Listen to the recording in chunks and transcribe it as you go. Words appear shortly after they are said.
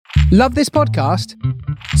Love this podcast?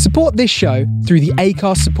 Support this show through the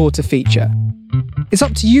Acast supporter feature. It's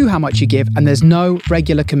up to you how much you give, and there's no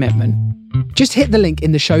regular commitment. Just hit the link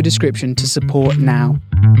in the show description to support now.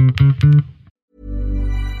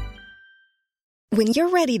 When you're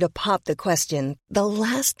ready to pop the question, the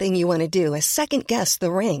last thing you want to do is second-guess the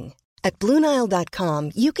ring. At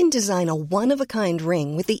BlueNile.com, you can design a one-of-a-kind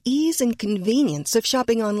ring with the ease and convenience of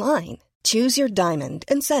shopping online. Choose your diamond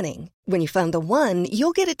and setting. When you find the one,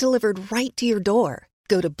 you'll get it delivered right to your door.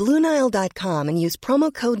 Go to BlueNile.com and use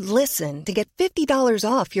promo code LISTEN to get $50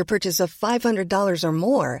 off your purchase of $500 or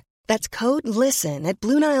more. That's code LISTEN at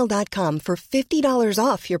BlueNile.com for $50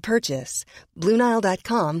 off your purchase.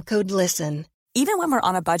 BlueNile.com, code LISTEN. Even when we're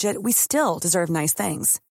on a budget, we still deserve nice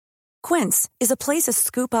things. Quince is a place to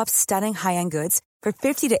scoop up stunning high-end goods for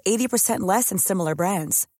 50 to 80% less than similar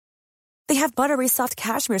brands. They have buttery soft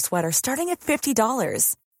cashmere sweaters starting at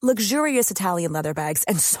 $50, luxurious Italian leather bags,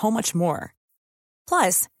 and so much more.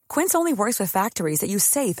 Plus, Quince only works with factories that use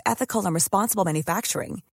safe, ethical, and responsible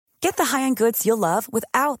manufacturing. Get the high-end goods you'll love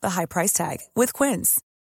without the high price tag with Quince.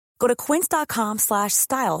 Go to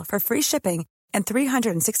quince.com/style for free shipping and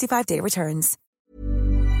 365-day returns.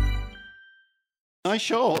 Nice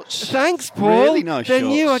shorts. Thanks, Paul. Really nice They're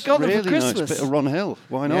shorts. new. I got them really for Christmas. Nice. Bit of Ron Hill.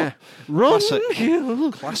 Why not? Yeah. Ron Classic.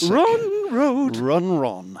 Hill. Classic. Ron Road.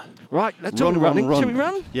 Run. Right, let's Run, talk running. run. Shall we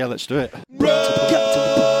run? Yeah, let's do it.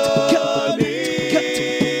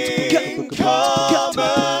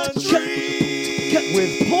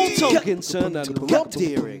 With Paul Tomkinson and Rob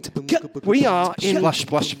Deering. We are in...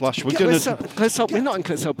 Splash. We're going to... Clissold. We're not in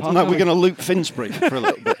Clissold Park. No, we're going to loop Finsbury for a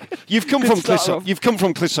little bit. You've come from Clissold. You've come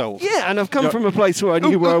from Clissold. Yeah, and I've come from a place where I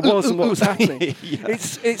knew where I was and what was happening.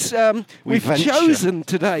 Yeah. We've chosen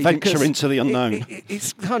today venture into the unknown.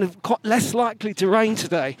 It's kind of less likely to rain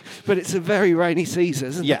today, but it's a very rainy season,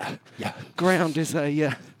 isn't it? Yeah. Ground is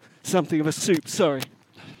something of a soup. Sorry.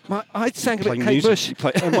 I sang a bit Playing Kate music.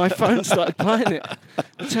 Bush and my phone started playing it.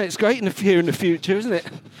 So it's great in the future, isn't it?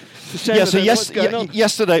 It's a shame what's going on.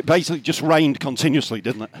 Yesterday it basically just rained continuously,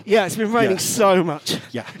 didn't it? Yeah, it's been raining so much.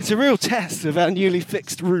 Yeah. It's a real test of our newly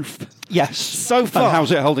fixed roof. Yes. So far. And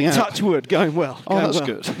how's it holding out? Touch wood, going well. Oh, going that's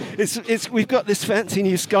well. good. We've got this fancy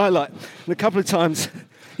new skylight, and a couple of times,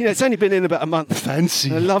 it's only been in about a month. Fancy.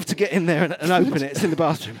 And I love to get in there and open it. It's in the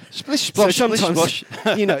bathroom. Splish, splash, so sometimes, splish.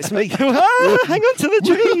 It's me. Hang on to the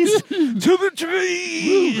trees. To the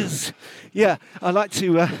trees. Yeah, I like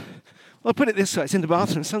to... I'll put it this way, it's in the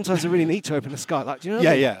bathroom. Sometimes I really need to open the skylight. Do you know what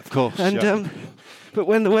I mean? Yeah, of course. And but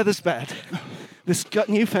when the weather's bad, this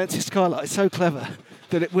new fancy skylight is so clever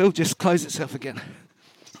that it will just close itself again.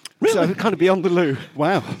 Really? So kind of beyond the loo.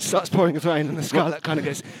 Wow. Starts pouring with rain and the skylight kind of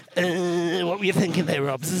goes, what were you thinking there,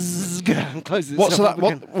 Rob? Zzz, and closes itself up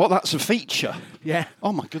again. What, that's a feature? Yeah.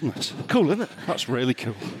 Oh, my goodness. Cool, isn't it? That's really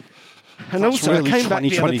cool. And That's also, really I came back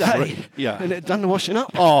the other 2023. day Yeah. and it had done the washing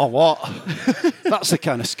up. Oh, what? That's the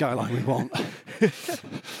kind of skyline we want.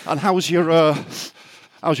 And how's your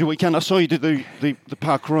weekend? I saw you did the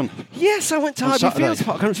park run. Yes, I went to On Highbury Saturday. Fields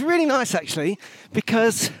Park, and it was really nice, actually,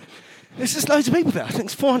 because there's just loads of people there. I think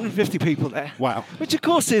it's 450 people there. Wow. Which, of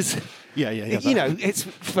course, is... Yeah. it's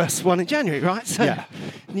first one in January, right? So, Yeah.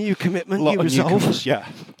 new commitment, A lot new of resolve. newcomers, yeah.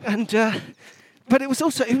 And... but it was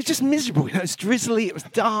just miserable. It was drizzly, it was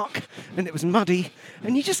dark, and it was muddy.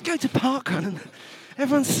 And you just go to parkrun and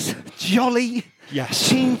everyone's jolly, Yes.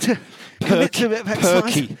 keen to commit to a bit of exercise.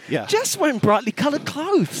 Perky, yeah. Just wearing brightly coloured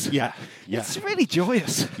clothes. Yeah. It's really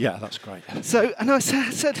joyous. Yeah, that's great. So, and I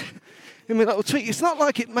said in my little tweet, it's not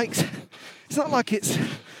like it's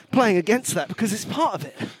playing against that, because it's part of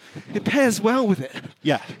it. It pairs well with it.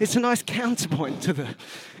 Yeah. It's a nice counterpoint to the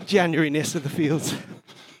January-ness of the fields.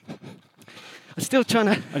 I'm still trying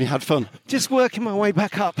to... And you had fun? Just working my way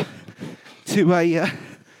back up to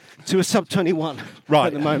a sub-21 Right.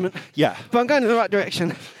 at the moment. Yeah. But I'm going in the right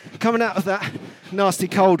direction. Coming out of that nasty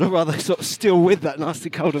cold, or rather sort of still with that nasty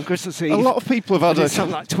cold on Christmas Eve. A lot of people have had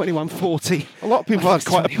something like 21:40. A lot of people have had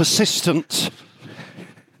quite a 21. persistent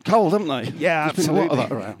cold, haven't they? Yeah, There's been a lot of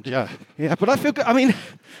absolutely. that around, yeah. Yeah, but I feel good. I mean,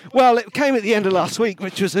 well, it came at the end of last week,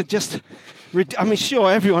 which was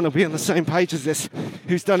sure, everyone will be on the same page as this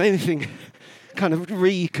who's done anything kind of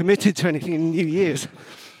recommitted to anything in New Year's.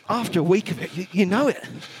 After a week of it, you know it.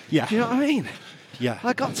 Yeah. You know what I mean? Yeah.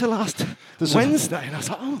 I got to last Wednesday and I was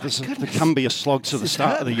like, oh my goodness. There can be a slog to the This is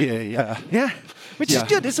start of the happening. year, yeah. Yeah, which is Yeah.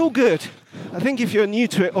 good. It's all good. I think if you're new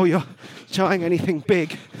to it or you're trying anything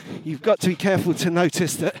big, you've got to be careful to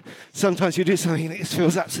notice that sometimes you do something and it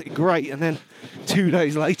feels absolutely great, and then 2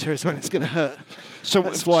 days later is when it's going to hurt. So,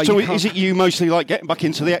 That's why so you can't- is it you mostly like getting back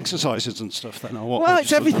into the exercises and stuff then, or what? Well, Or it's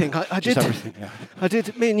just- everything. I did. Just everything, yeah. I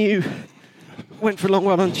did. Me and you went for a long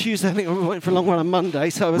run on Tuesday. I think I went for a long run on Monday.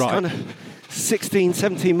 So I was kind of 16,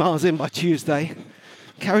 17 miles in by Tuesday.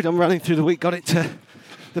 Carried on running through the week. Got it to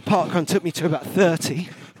the park run. Took me to about 30.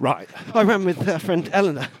 Right. I ran with her friend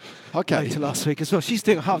Eleanor. Okay. Later last week as well. She's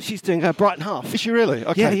doing a half. She's doing a Brighton half. Is she really?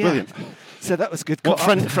 Okay, Yeah, yeah. brilliant. So that was good. What,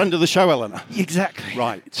 Caught up. friend of the show, Eleanor? Exactly.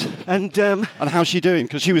 Right. And how's she doing?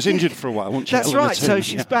 Because she was injured for a while, wasn't she? that's Eleanor right. too? So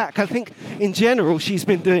she's back. I think in general she's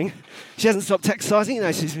been doing. She hasn't stopped exercising. You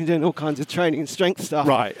know, she's been doing all kinds of training and strength stuff.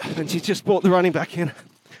 Right. And she's just brought the running back in.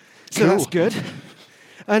 So Cool. that's good.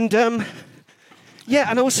 And yeah,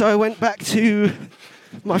 and also I went back to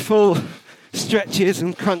my full stretches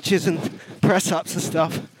and crunches and press ups and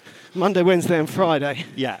stuff. Monday, Wednesday, and Friday.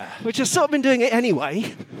 Yeah. Which I've sort of been doing it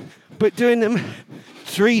anyway, but doing them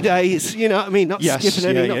 3 days. You know what I mean? Not Yes,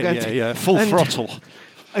 skipping any. Not going to. yeah. Full and throttle.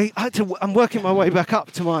 I'm working my way back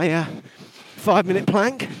up to my 5-minute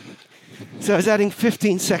plank. So I was adding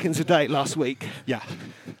 15 seconds a day last week. Yeah.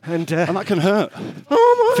 And that can hurt.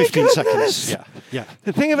 oh my 15 goodness. seconds. Yeah. Yeah.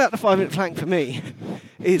 The thing about the 5-minute plank for me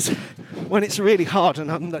is when it's really hard and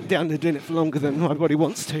I'm not down to doing it for longer than my body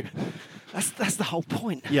wants to. That's the whole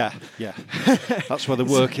point. Yeah. Yeah. That's where the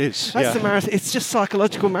work is. That's yeah. the marathon. It's just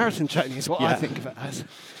psychological marathon training is what I Yeah. think of it as.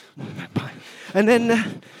 And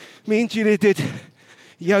then me and Julia did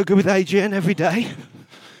yoga with Adrian every day,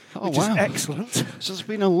 which is excellent. So there's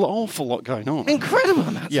been an awful lot going on. Incredible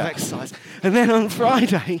amounts Yeah. of exercise. And then on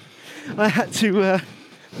Friday, I had to.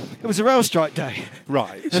 It was a rail strike day,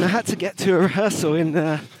 Right. and I had to get to a rehearsal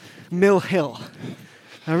in Mill Hill.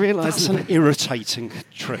 I realised That's an irritating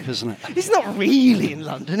trip, isn't it? it's not really in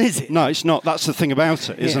London, is it? No, it's not. That's the thing about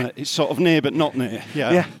it, isn't Yeah. it? It's sort of near but not near.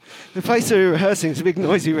 Yeah. Yeah. The place we were rehearsing is a big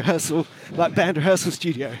noisy rehearsal, like band rehearsal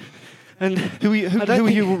studio. And Who were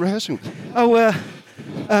you rehearsing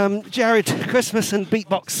with? Jared Christmas and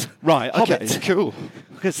Beatbox. Right. Okay. Hobbit. Cool.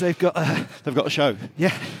 Because they've got They've got a show.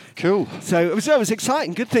 yeah. Cool. So it was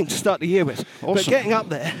exciting, good thing to start the year with. But Awesome. getting up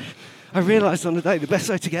there, I realised on the day the best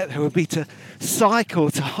way to get there would be to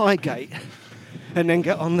cycle to Highgate and then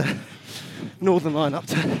get on the Northern Line up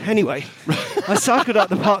to. Anyway, I cycled up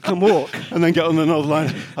the Parkland Walk. And then get on the Northern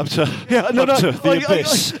Line up to up to the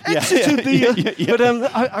abyss. I exited the. yeah. But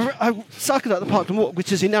I cycled up the Parkland Walk,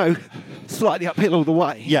 which, as you know, slightly uphill all the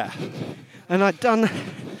way. Yeah. And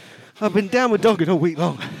I've been downward dogging all week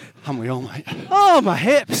long. And we all, mate. Oh, my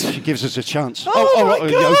hips! She gives us a chance. Oh, my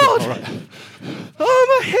right, God! yoga, all right.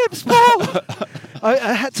 Oh, my hips, Paul!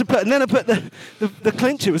 I had to put, and then I put the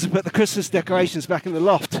clincher was to put the Christmas decorations back in the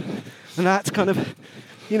loft, and I had to kind of,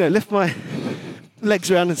 lift my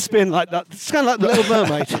legs around and spin like that. It's kind of like the Little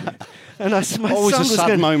Mermaid. And my son Always a was sad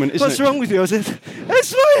going, moment, isn't "What's it?" wrong with you?" I said,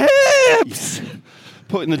 "It's my hips."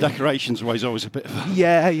 Putting the decorations away is always a bit of a...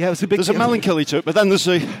 Yeah, it was a big. There's a melancholy to it, but then there's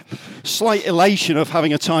a slight elation of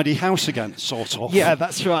having a tidy house again, sort of. Yeah,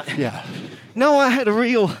 that's right. Yeah. No, I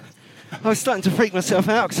was starting to freak myself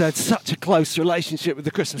out because I had such a close relationship with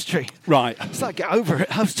the Christmas tree. Right. It's like, get over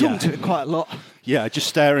it. I was talking to it quite a lot. Yeah, just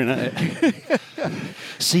staring at it.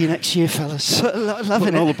 See you next year, fellas. But loving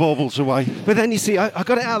Putting all the it. baubles away. But then you see, I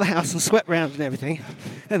got it out of the house and swept round and everything,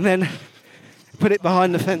 and then put it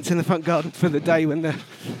behind the fence in the front garden for the day when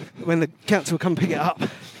the council come pick it up.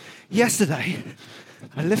 Yesterday,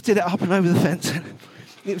 I lifted it up and over the fence. And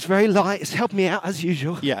it was very light. It's helped me out as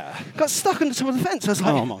usual. Yeah. Got stuck on the top of the fence. I was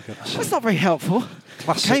like, Oh, my goodness. that's not very helpful.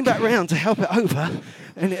 Classic. Came back round to help it over,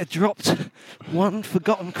 and it had dropped one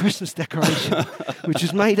forgotten Christmas decoration, which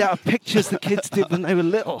was made out of pictures the kids did when they were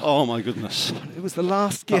little. Oh, my goodness. It was the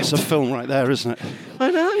last gift. That's a film right there, isn't it? I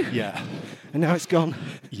know. Yeah. And now it's gone.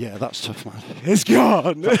 Yeah, that's tough, man. It's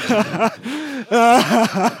gone.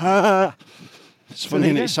 It's funny,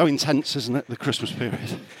 and it's so intense, isn't it, the Christmas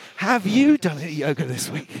period? Have you done any yoga this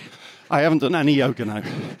week? I haven't done any yoga now.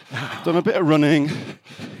 Done a bit of running,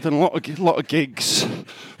 done a lot of gigs.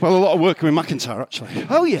 Well, a lot of working with McIntyre, actually.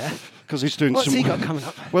 Oh, yeah. Because he's doing What's some... he got coming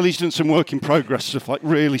up? Well, he's doing some work in progress stuff, like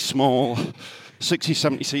really small 60,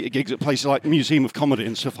 70-seater gigs at places like Museum of Comedy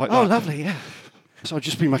and stuff like that. Oh, lovely, yeah. So I've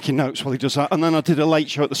just been making notes while he does that. And then I did a late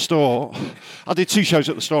show at the store. I did 2 shows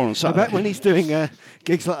at the store on I Saturday. bet when he's doing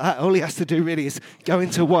gigs like that, all he has to do really is go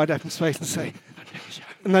into a wide open space and say,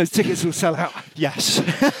 and those tickets will sell out. Yes.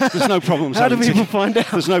 There's no problem How do selling people tickets. find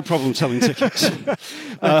out? There's no problem selling tickets.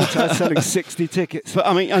 Selling 60 tickets. But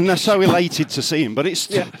I mean, and they're so elated to see him. But it's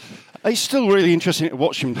still really interesting to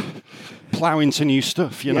watch him plough into new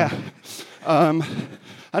stuff, you know. Yeah.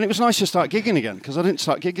 And it was nice to start gigging again, because I didn't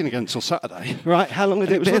start gigging again until Saturday. Right, how long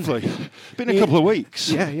had And it it was been? lovely. Been a couple of weeks.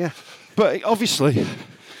 Yeah, yeah. But obviously,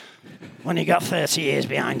 when you got 30 years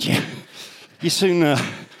behind you, you soon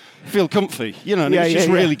feel comfy, you know, and it was just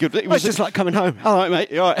really good. It was just like coming home. All right,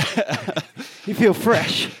 mate, you all right? You feel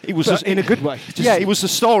fresh. It was but in a good way. It was the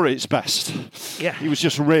story at its best. Yeah. It was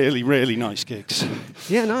just really, really nice gigs.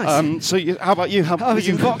 Yeah, nice. How about you? I was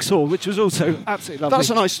in Vauxhall, which was also absolutely lovely.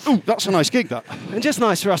 That's a nice gig, that. And just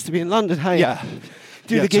nice for us to be in London, hey? Yeah.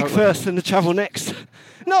 Do Yeah, the gig totally. first and the travel next.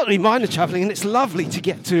 Not really mind the travelling, and it's lovely to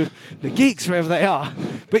get to the gigs wherever they are,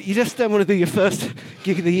 but you just don't want to do your first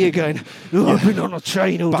gig of the year going, I've been on a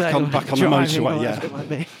train all day. Back on the driving, motorway, or yeah. whatever it might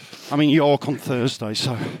be. I mean, York on Thursday,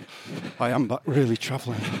 so I am back really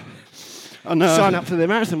travelling. And Sign up for the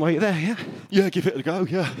marathon while you're there, yeah? Yeah, give it a go.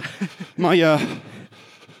 Yeah,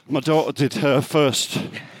 my daughter did her first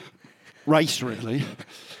race. Really,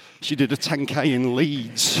 she did a 10k in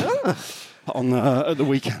Leeds on at the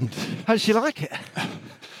weekend. How did she like it?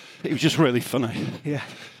 It was just really funny. Yeah.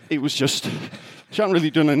 It was just she hadn't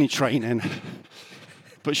really done any training,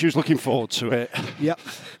 but she was looking forward to it. Yep.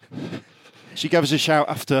 She gave us a shout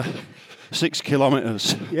after 6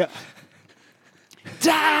 kilometres. Yeah.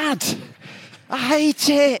 Dad, I hate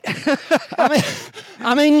it.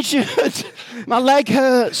 I'm injured. My leg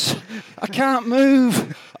hurts. I can't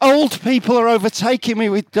move. Old people are overtaking me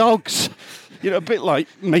with dogs. You know, a bit like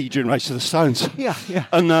me during Race of the Stones. Yeah, yeah.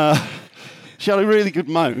 And she had a really good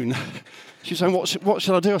moan. She was saying, what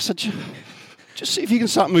should I do? I said, just see if you can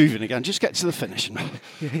start moving again. Just get to the finish.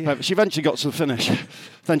 And she eventually got to the finish.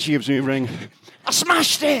 Then she gives me a ring. I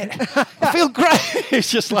smashed it. I feel great.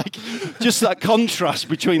 It's just that contrast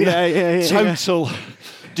between the total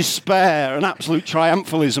despair and absolute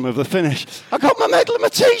triumphalism of the finish. I got my medal and my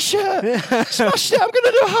T-shirt. Smashed it. I'm going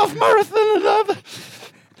to do a half marathon.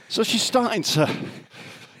 So she's starting to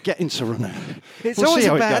get into running. It's We'll always see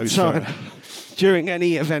a how it bad goes sign for her. during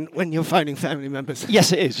any event when you're phoning family members.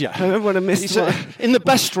 Yes, it is, yeah. I remember when I missed my in the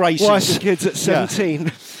best races. wife and kids at Yeah.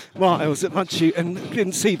 17 miles at Munchute and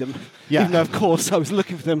didn't see them. Yeah. Even though, of course, I was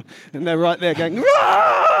looking for them and they're right there going,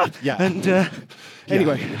 "Rah!" Yeah. And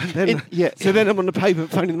anyway, and then, so then I'm on the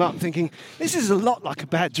pavement phoning them up thinking, this is a lot like a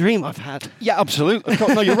bad dream I've had. Yeah, absolutely.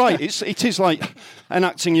 No, you're right. It is like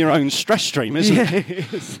enacting your own stress stream, isn't it?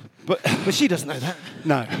 it is. But she doesn't know that.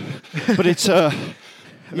 no. But it's you're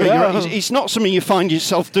right. It's not something you find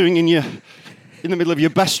yourself doing in the middle of your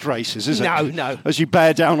best races, is it? No. As you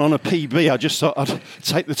bear down on a PB, I just thought I'd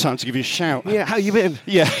take the time to give you a shout. Yeah, how you been?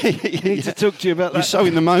 Yeah. I need to talk to you about You're that so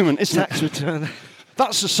in the moment, isn't tax it? return.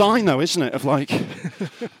 That's a sign, though, isn't it, of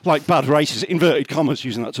like bad races, inverted commas,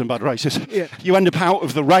 using that term, bad races. Yeah. You end up out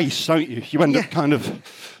of the race, don't you? You end up kind of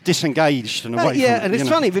disengaged and away from it. Yeah, and it's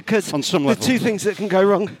funny because on some the level. two things that can go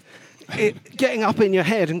wrong, getting up in your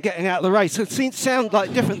head and getting out of the race, sound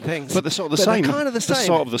like different things. But they're sort of the same. They're kind of the same. They're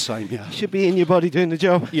sort of the same, yeah. Should be in your body doing the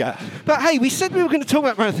job. Yeah. But hey, we said we were going to talk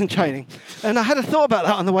about marathon training, and I had a thought about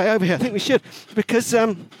that on the way over here. I think we should, because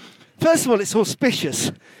first of all, it's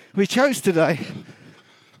auspicious. We chose today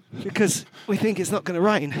because we think it's not going to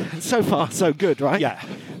rain. And so far, so good, right? Yeah.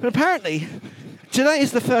 But apparently, today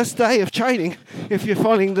is the first day of training if you're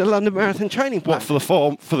following the London Marathon training plan. What,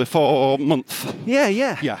 for the 4 month? Yeah.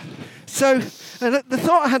 Yeah. So, and the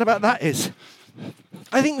thought I had about that is,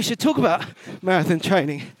 I think we should talk about marathon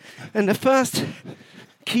training. And the first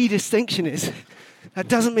key distinction is, that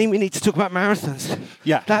doesn't mean we need to talk about marathons.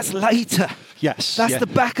 Yeah. That's later. Yes. That's yeah. the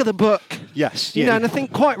back of the book. Yes. You know, and I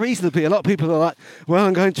think quite reasonably, a lot of people are like, well,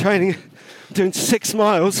 I'm going training, doing 6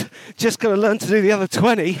 miles, just going to learn to do the other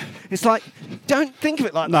 20. It's like, don't think of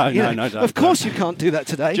it like that. you know. No, Of course you can't do that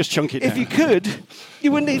today. Just chunk it If down. you could,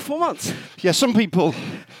 you wouldn't need 4 months. Yeah, some people,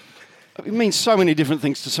 it means so many different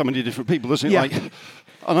things to so many different people, doesn't it? Yeah. Like,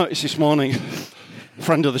 I noticed this morning,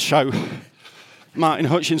 friend of the show, Martin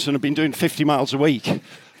Hutchinson, had been doing 50 miles a week,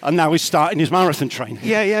 and now he's starting his marathon training.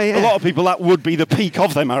 Yeah. A lot of people, that would be the peak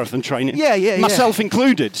of their marathon training. Yeah. Myself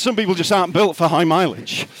included. Some people just aren't built for high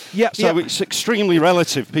mileage. Yep, So yep. it's extremely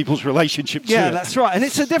relative, people's relationship to Yeah, it. that's right. And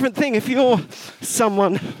it's a different thing. If you're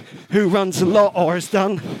someone who runs a lot or has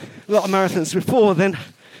done a lot of marathons before, then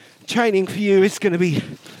training for you is going to be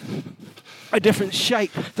a different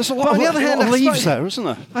shape. There's a But lot, on the other hand, of I leaves suppose- there, isn't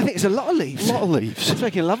there? I think it's a lot of leaves. A lot of leaves. It's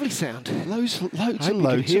making a lovely sound. Loads hope and you can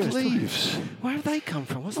loads hear of us. leaves. Where have they come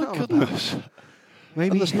from? What's that My all about? goodness.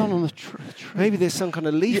 Maybe And there's none on the tree. maybe there's some kind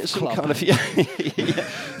of leaf Some club. kind of, yeah.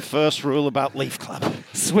 First rule about Leaf Club.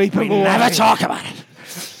 Sweep them away. about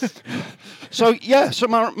it. So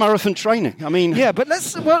marathon training. I mean, Yeah, but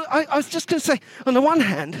I was just going to say, on the one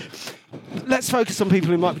hand, let's focus on people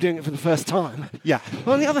who might be doing it for the first time. Yeah.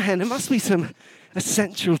 On the other hand, there must be some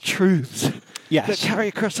essential truths Yes. that carry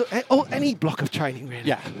across any block of training, really.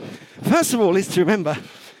 Yeah. First of all is to remember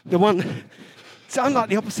the one. So I'm like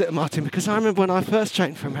the opposite of Martin, because I remember when I first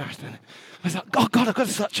trained for a marathon, I was like, oh God, I've got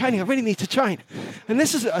to start training. I really need to train. And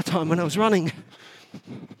this is at a time when I was running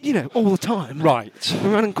all the time. Right.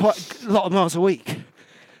 I'm running quite a lot of miles a week.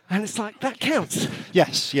 And it's like, that counts.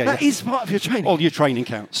 Yes, yeah. That is part of your training. All your training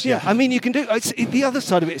counts. Yeah, I mean, you can do... the other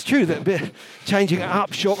side of it is true, that changing it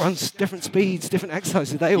up, short runs, different speeds, different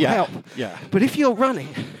exercises, they all help. Yeah. But if you're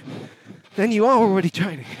running, then you are already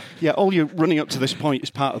training. Yeah, all your running up to this point is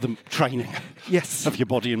part of the training. Yes. Of your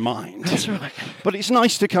body and mind. That's right. But it's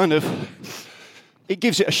nice to kind of... It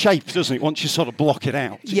gives it a shape, doesn't it, once you sort of block it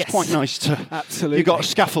out. Yes. It's quite nice to... Absolutely. You've got a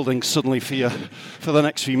scaffolding suddenly for the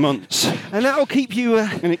next few months. And that will keep you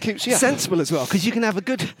and it keeps sensible as well, because you can have a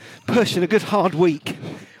good push and a good hard week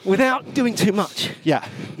without doing too much. Yeah.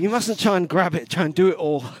 You mustn't try and grab it, try and do it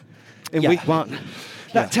all in week one.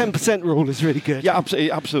 That 10% rule is really good. Yeah,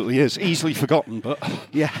 it absolutely is. Easily forgotten, but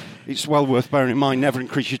it's well worth bearing in mind. Never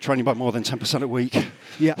increase your training by more than 10% a week.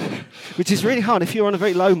 Yeah, which is really hard if you're on a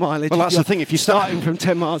very low mileage. Well, that's the thing. If you're starting from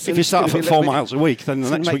 10 miles, if you start off at 4 miles a week, then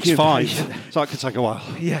the next week's 5. So that could take a while.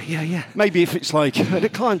 Yeah. Maybe if it's like... But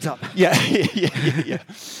it climbs up. Yeah.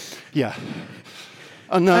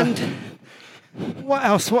 And what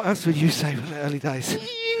else would you say in the early days?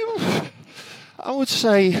 I would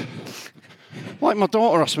say... Like my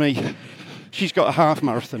daughter asked me, she's got a half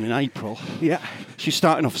marathon in April. Yeah. She's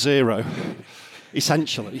starting off 0,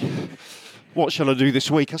 essentially. What shall I do this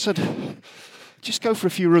week? I said, just go for a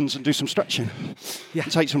few runs and do some stretching. Yeah.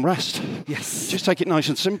 And take some rest. Yes. Just take it nice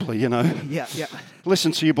and simply, Yeah.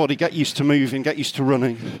 Listen to your body, get used to moving, get used to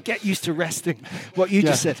running. Get used to resting. What you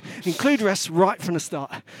just said. Include rest right from the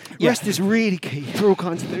start. Rest is really key for all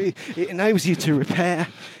kinds of things. It enables you to repair.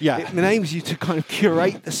 Yeah. It enables you to kind of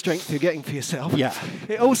curate the strength you're getting for yourself. Yeah.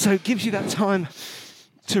 It also gives you that time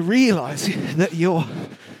to realise that you're...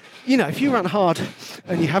 if you run hard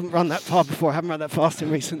and you haven't run that far before, haven't run that fast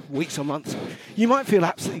in recent weeks or months, you might feel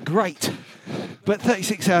absolutely great. But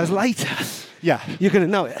 36 hours later, you're going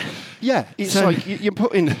to know it. Yeah, it's like you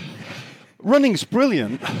put in... Running's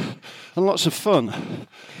brilliant and lots of fun,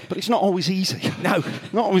 but it's not always easy. No.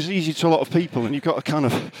 Not always easy to a lot of people, and you've got to kind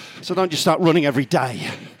of... So don't just start running every day.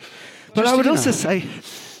 But I would also say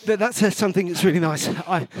that that's something that's really nice.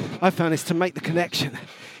 I found is to make the connection.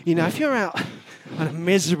 If you're out on a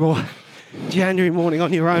miserable January morning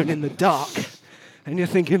on your own in the dark, and you're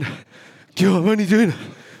thinking, I'm only doing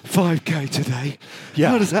 5k today. Yeah.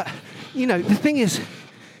 How does that... the thing is,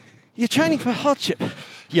 you're training for hardship.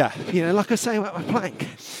 Yeah. Like I was saying about my plank.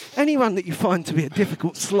 Any run that you find to be a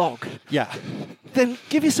difficult slog, then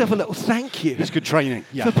give yourself a little thank you. It's good training.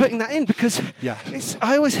 For putting that in, because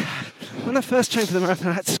when I first trained for the marathon,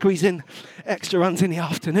 I had to squeeze in extra runs in the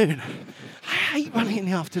afternoon. I hate running in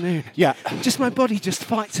the afternoon. Yeah. Just my body just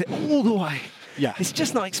fights it all the way. Yeah. It's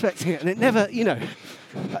just not expecting it, and it never,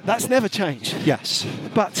 that's never changed. Yes.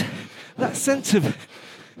 But that sense of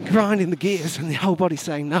grinding the gears and the whole body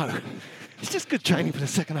saying no, it's just good training for the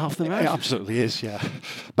second half of the marathon. It absolutely is, yeah.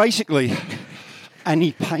 Basically,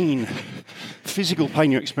 any pain, physical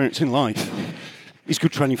pain you experience in life is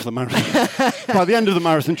good training for the marathon. By the end of the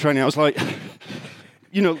marathon training, I was like,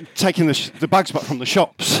 taking the bags back from the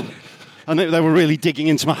shops, and they were really digging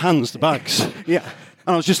into my hands, the bags. Yeah.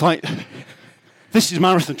 And I was just like, this is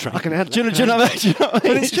marathon training. I can handle it. Do you know that? But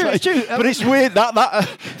it's true, it's true. But it's weird.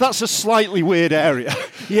 That's a slightly weird area.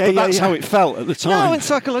 Yeah, that's how it felt at the time. No, and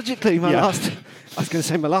psychologically, my last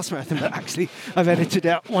marathon, but actually I've edited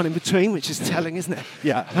out one in between, which is telling, isn't it?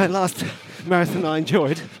 Yeah. My last marathon I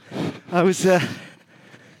enjoyed, I was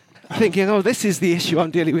thinking, this is the issue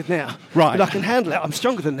I'm dealing with now. Right. But I can handle it. I'm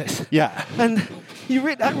stronger than this. Yeah. And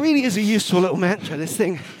that really is a useful little mantra, this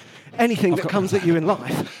thing. Anything that comes at you in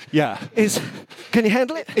life is, can you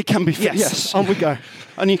handle it? It can be. Yes. On we go.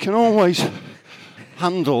 And you can always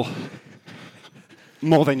handle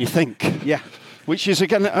more than you think. Yeah. Which is,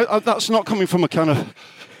 again, that's not coming from a kind of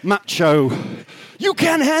macho, you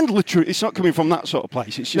can handle the truth. It's not coming from that sort of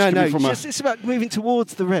place. It's just coming from it's about moving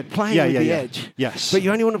towards the red, playing with the edge. Yes. But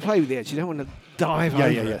you only want to play with the edge. You don't want to dive over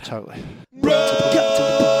it. Yeah, totally.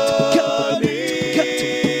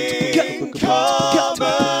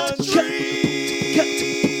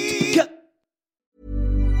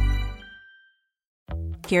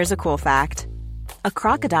 Here's a cool fact. A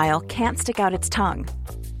crocodile can't stick out its tongue.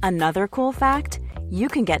 Another cool fact, you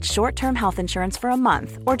can get short-term health insurance for a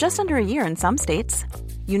month or just under a year in some states.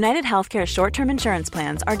 United Healthcare short-term insurance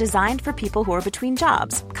plans are designed for people who are between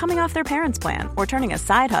jobs, coming off their parents' plan, or turning a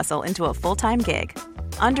side hustle into a full-time gig.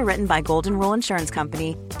 Underwritten by Golden Rule Insurance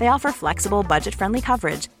Company, they offer flexible, budget-friendly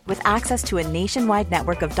coverage with access to a nationwide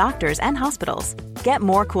network of doctors and hospitals. Get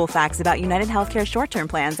more cool facts about United Healthcare short-term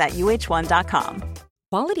plans at uh1.com.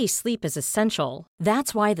 Quality sleep is essential.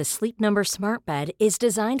 That's why the Sleep Number Smart Bed is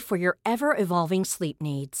designed for your ever-evolving sleep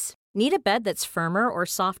needs. Need a bed that's firmer or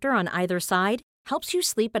softer on either side? Helps you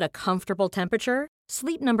sleep at a comfortable temperature?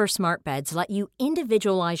 Sleep Number Smart Beds let you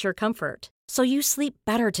individualize your comfort, so you sleep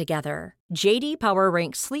better together. J.D. Power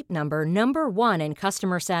ranks Sleep Number number 1 in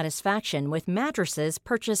customer satisfaction with mattresses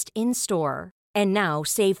purchased in-store. And now,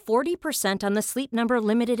 save 40% on the Sleep Number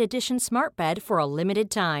Limited Edition Smart Bed for a limited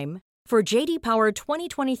time. For J.D. Power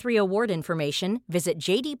 2023 award information, visit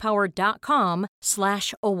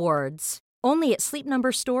jdpower.com/awards. Only at Sleep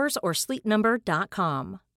Number stores or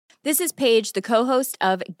sleepnumber.com. This is Paige, the co-host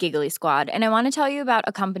of Giggly Squad, and I want to tell you about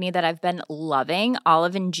a company that I've been loving,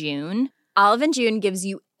 Olive & June. Olive & June gives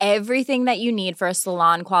you everything that you need for a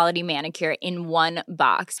salon-quality manicure in one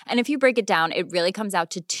box. And if you break it down, it really comes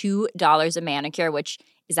out to $2 a manicure, which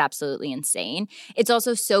is absolutely insane. It's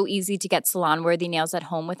also so easy to get salon-worthy nails at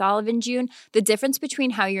home with Olive & June. The difference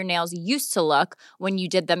between how your nails used to look when you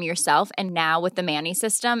did them yourself and now with the Mani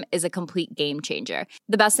system is a complete game changer.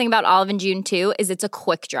 The best thing about Olive & June, too, is it's a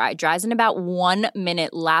quick dry. Dries in about 1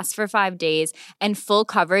 minute, lasts for 5 days, and full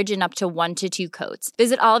coverage in up to 1 to 2 coats.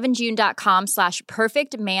 Visit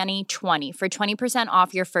oliveandjune.com/perfectmani20 for 20%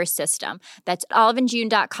 off your first system. That's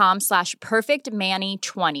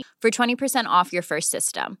oliveandjune.com/perfectmani20 for 20% off your first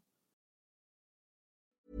system.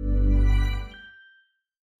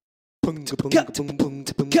 So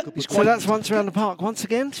that's once around the park. Once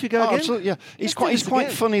again, should we go again? Absolutely, yeah. It's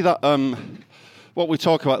quite funny that what we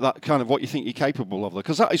talk about, that kind of what you think you're capable of,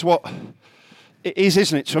 because that is what it is,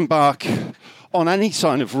 isn't it, to embark on any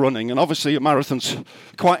sign of running, and obviously a marathon's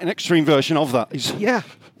quite an extreme version of that. Yeah.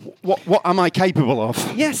 What am I capable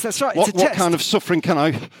of? Yes, that's right. What kind of suffering can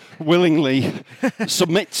I willingly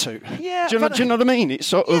submit to? Yeah, do you know what I mean? It's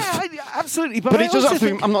sort of absolutely. But it doesn't have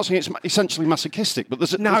to be. I'm not saying it's essentially masochistic, but there's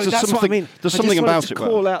that's something. What I mean. There's something about it.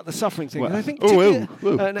 Call out the suffering thing. Well, and I think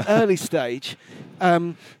at an early stage,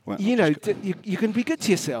 you can be good to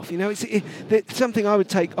yourself. You know, it's something I would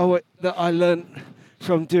take. That I learned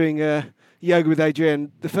from doing yoga with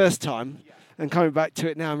Adrienne the first time. And coming back to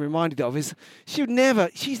it now, I'm reminded of is she's never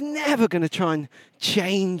going to try and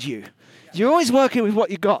change you. You're always working with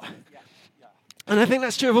what you got. And I think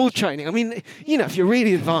that's true of all training. I mean, if you're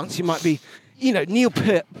really advanced, you might be, Neil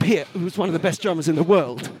Peart, who was one of the best drummers in the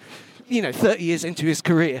world, 30 years into his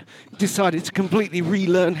career, decided to completely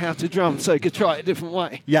relearn how to drum so he could try it a different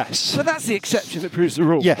way. Yes. So that's the exception that proves the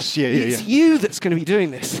rule. Yes, It's you that's going to be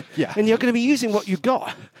doing this. Yeah. And you're going to be using what you've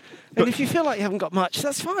got. And if you feel like you haven't got much,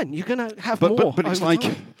 that's fine. You're going to have more. But it's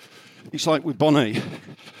like with Bonnie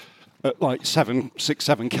at like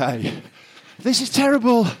 7K. This is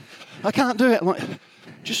terrible. I can't do it. I'm like,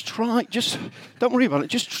 just try. Just don't worry about it.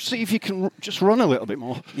 Just see if you can just run a little bit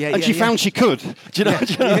more. And she found she could. Do you know?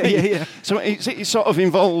 Yeah. So it sort of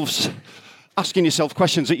involves asking yourself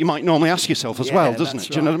questions that you might normally ask yourself as well, doesn't it?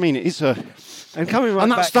 Do you know what I mean? It is a. And coming right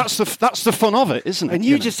back. That's the fun of it, isn't it? And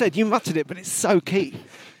you just said, you muttered it, but it's so key.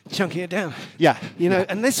 Chunking it down. Yeah.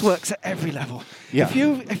 And this works at every level. Yeah. If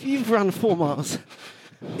you've run 4 miles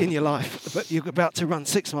in your life, but you're about to run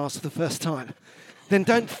 6 miles for the first time, then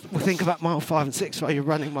don't think about mile 5 and 6 while you're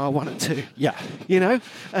running mile 1 and 2. Yeah.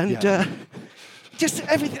 Just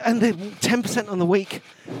everything, and the 10% on the week.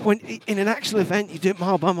 When in an actual event, you do it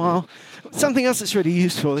mile by mile. Something else that's really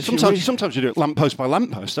useful. Sometimes you do it lamppost by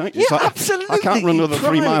lamppost, don't you? Yeah, absolutely. I can't run another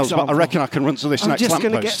 3 miles, but I reckon I can run to this next lamppost. I'm just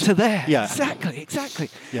going to get to there. Yeah.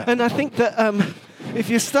 Exactly. Yeah. And I think that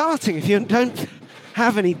if you're starting, if you don't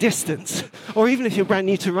have any distance, or even if you're brand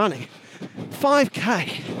new to running,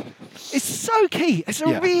 5K is so key. It's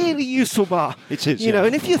a really useful bar. It is,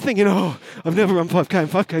 And if you're thinking, I've never run 5K and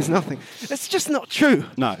 5K is nothing, that's just not true.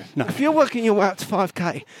 No. If you're working your way up to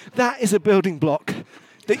 5K, that is a building block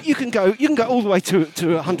that you can go all the way to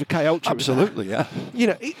 100K ultra. Absolutely, yeah.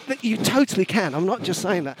 You totally can. I'm not just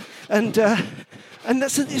saying that. And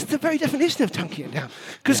it's the very definition of chunking it down.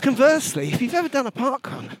 Because conversely, if you've ever done a park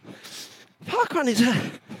run is a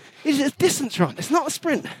distance run. It's not a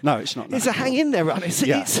sprint. No, it's not. No. It's a hang in there run.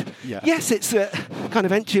 Yes, it's a kind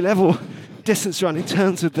of entry level distance run in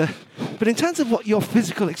terms of what your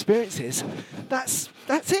physical experience is. That's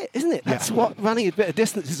it, isn't it? That's what running a bit of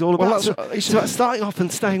distance is all about. It's about starting off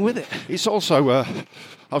and staying with it. It's also, I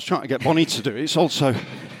was trying to get Bonnie to do it. It's also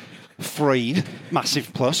free,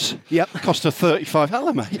 massive plus. Yep. Cost her 35.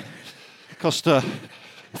 Hello, mate. Cost her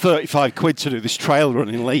 35 quid to do this trail run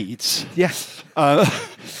in Leeds. Yes. A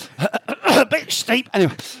bit steep,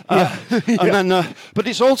 anyway. And then, but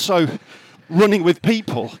it's also running with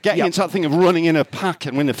people, getting into that thing of running in a pack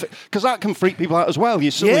and because that can freak people out as well.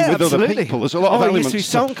 You're swimming with other people. There's a lot of elements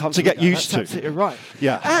to get used to. That's absolutely right.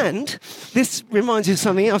 Yeah. And this reminds you of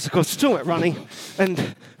something else, of course, to talk about running.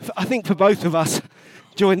 And I think for both of us,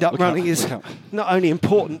 joined up Look out, running is look out. not only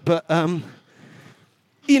important, but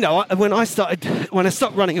when I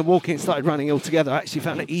stopped running and walking and started running altogether, I actually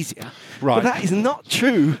found it easier. Right. But that is not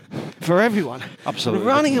true for everyone. Absolutely.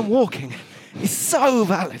 Running and walking is so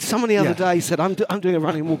valid. Someone the other day said, I'm doing a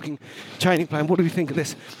running and walking training plan. What do we think of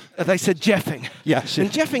this? They said Jeffing. Yes.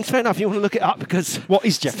 And Jeffing's fair enough. You want to look it up because... What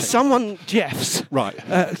is Jeffing? Someone Jeffs. Right.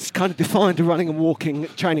 It's kind of defined a running and walking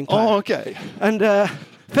training plan. Oh, okay. And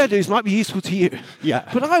fair dues might be useful to you. Yeah.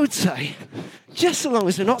 But I would say, just so long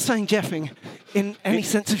as we're not saying Jeffing in any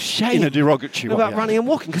sense of shame. In a derogatory way, about yeah. running and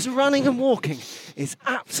walking, because running and walking is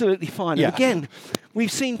absolutely fine. Yeah. And again,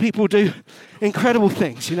 we've seen people do incredible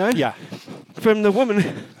things, you know? Yeah. From the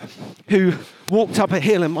woman who walked up a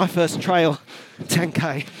hill in my first trail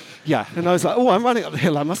 10K. Yeah. And I was like, oh, I'm running up the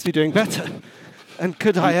hill, I must be doing better. And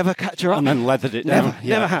could I ever catch her up? And then leathered it down.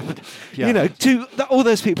 Never happened. Yeah. You know, all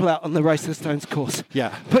those people out on the Race to the Stones course,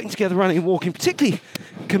 Yeah. putting together running and walking, particularly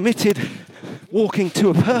committed walking to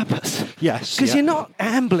a purpose. Yes, Because yeah. you're not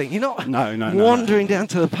ambling, you're not No. wandering down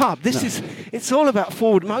to the pub. No. It's all about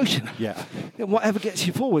forward motion. Yeah. Whatever gets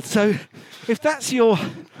you forward. So if you're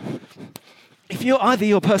either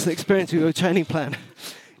your personal experience or your training plan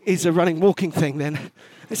is a running walking thing, then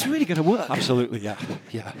it's really going to work. Absolutely, yeah.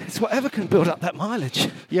 Yeah. It's whatever can build up that mileage.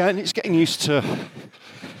 Yeah, and it's getting used to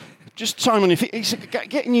just time on your feet. It's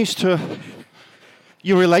getting used to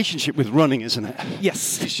your relationship with running, isn't it?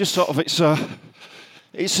 Yes. It's just sort of it's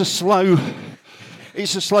a slow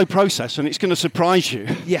process, and it's going to surprise you.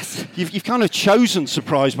 Yes. You've kind of chosen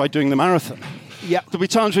surprise by doing the marathon. Yeah. There'll be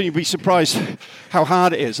times when you'll be surprised how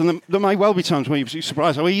hard it is, and there may well be times when you'll be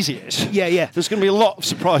surprised how easy it is. Yeah. There's going to be a lot of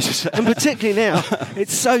surprises. And particularly now,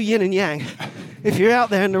 it's so yin and yang. If you're out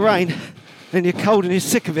there in the rain and you're cold and you're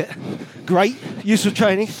sick of it, great, useful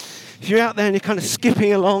training. If you're out there and you're kind of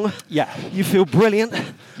skipping along, Yeah. you feel brilliant,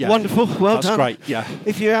 Yeah. wonderful, well That's done. great, yeah.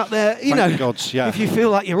 If you're out there, Thank the gods, yeah. if you feel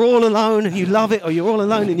like you're all alone and you love it, or you're all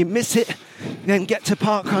alone and you miss it, then get to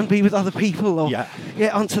parkrun, be with other people, or Yeah.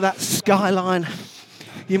 get onto that skyline.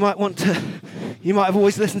 You might have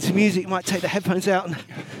always listened to music, you might take the headphones out,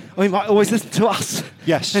 or you might always listen to us.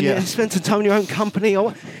 Yes, and yeah. you spend some time in your own company,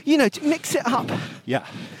 or, mix it up. Yeah.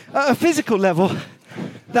 At a physical level,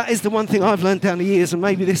 that is the one thing I've learned down the years, and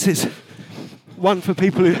maybe this is one for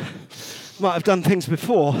people who might have done things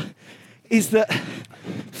before, is that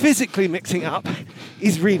physically mixing up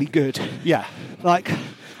is really good. Yeah. Like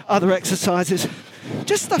other exercises,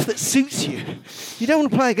 just stuff that suits you. You don't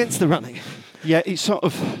want to play against the running. Yeah, it's sort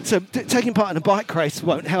of... So taking part in a bike race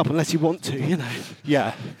won't help unless you want to,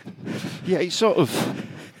 Yeah. Yeah, it's sort of...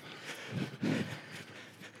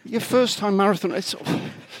 Your first time marathon, it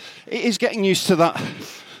is getting used to that,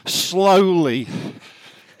 slowly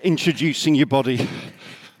introducing your body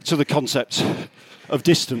to the concept of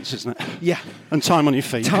distance, isn't it? Yeah. And time on your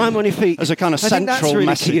feet. Time on your feet. As a kind of I think that's central really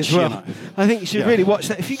message, key as well. you know. I think you should Yeah. really watch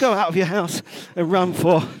that. If you go out of your house and run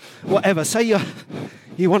for whatever, say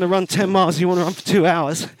you want to run 10 miles, you want to run for 2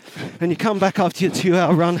 hours, and you come back after your 2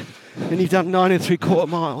 hour run and you've done 9 3/4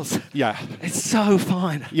 miles. Yeah. It's so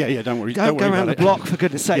fine. Yeah, don't worry. Don't go worry around the about it. block, for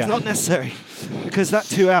goodness sake. Yeah. It's not necessary, because that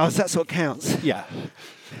 2 hours, that's what counts. Yeah.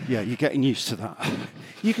 Yeah, you're getting used to that.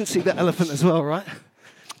 You can see the elephant as well, right?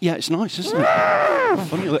 Yeah, it's nice, isn't it?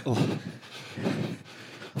 Funny little...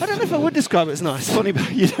 I don't know if I would describe it as nice. Funny, but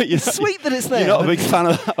you're Sweet that it's there. You're not a but big fan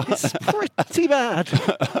of that. It's pretty bad.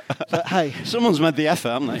 But hey, Someone's made the effort,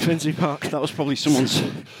 haven't they? Finsbury Park. That was probably someone's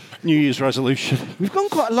New Year's resolution. We've gone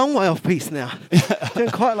quite a long way off piste now. Doing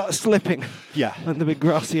quite a lot of slipping Yeah. on the big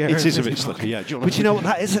grassy area. It of is a Finsbury bit Park. slippy, yeah. Do you want But you know what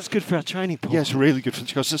that is? That's good for our training pool. Yeah, it's really good for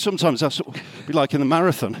because sometimes that's what it'd be like in the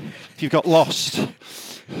marathon. If you've got lost,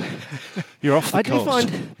 you're off the I do course.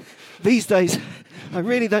 find these days, I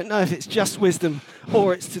really don't know if it's just wisdom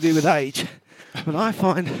or it's to do with age, but I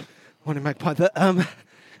find, Morning Magpie, that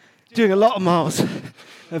doing a lot of miles at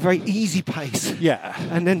a very easy pace, Yeah.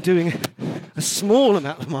 and then doing a small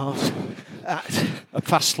amount of miles at A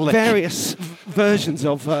fast lick. various versions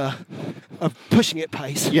of pushing it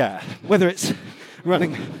pace. Yeah. Whether it's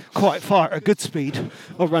running quite far at a good speed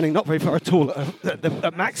or running not very far at all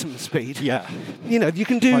at maximum speed. Yeah. You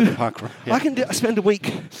can do... Like the park run, yeah. I spend a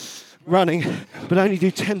week running, but only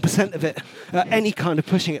do 10% of it at any kind of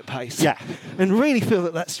pushing at pace. Yeah. And really feel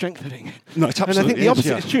that that's strengthening. No, it's And I think absolutely the opposite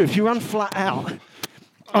is, yeah. is true. If you run flat out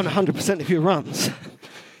on 100% of your runs,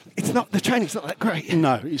 the training's not that great.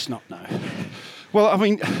 No, it's not, no. Well, I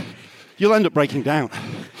mean, you'll end up breaking down,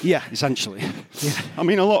 Yeah. essentially. Yeah. I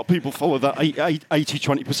mean, a lot of people follow that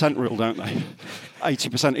 80-20% rule, don't they?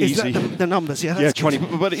 80% Is easy. that the numbers? Yeah, Yeah, that's 20.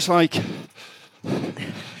 good. But it's like,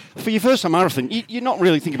 for your first time marathon, you're not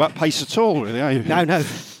really thinking about pace at all, really, are you? No.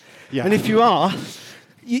 Yeah. And if you are,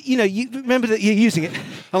 you remember that you're using it.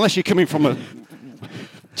 Unless you're coming from a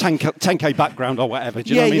 10K background or whatever, do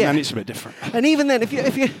you know what I mean? Then it's a bit different. And even then, if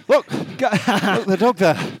you look the dog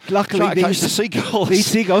there. Luckily, these seagulls. These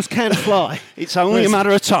seagulls can fly. It's only a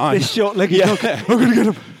matter of time. This short-legged dog. I'm going to get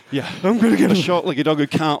him. Yeah, I'm going to get a him. short-legged dog who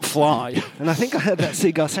can't fly. And I think I heard that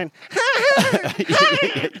seagull saying,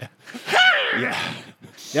 Yeah.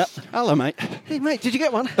 Yep. Hello, mate. Hey, mate, did you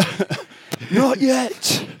get one? Not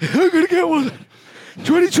yet. I'm going to get one.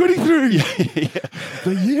 2023.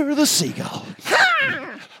 The year of the seagull.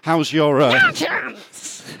 How's your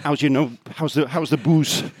how's the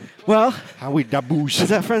booze? Well, How we da booze?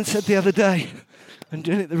 as our friend said the other day, I'm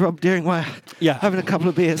doing it the Rob Deering way. Yeah. Having a couple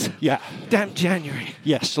of beers. Yeah. Damp January.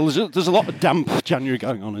 Yes. So there's a lot of damp January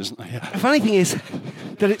going on, isn't there? Yeah. The funny thing is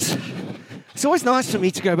that it's always nice for me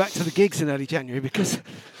to go back to the gigs in early January because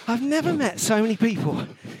I've never met so many people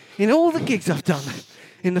in all the gigs I've done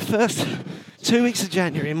in the first 2 weeks of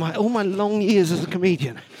January in all my long years as a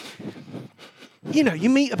comedian. You know, you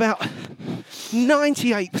meet about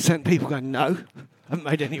 98% of people going, no, I haven't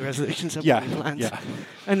made any resolutions, haven't made any plans. Yeah.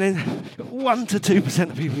 And then 1 to 2%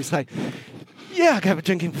 of people who say, yeah, I gave up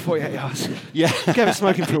drinking for 48 hours. Yeah. Gave up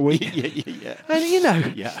smoking for a week. Yeah. And you know,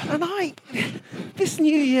 Yeah. and this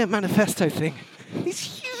New Year manifesto thing is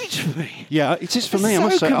huge for me. Yeah, it is for It's me. I so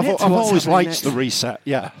must say, I've commit to what's always happening liked next. the reset.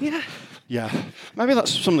 Yeah. Yeah. Yeah. Maybe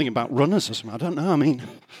that's something about runners or something. I don't know. I mean,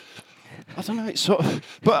 I don't know. It's sort of,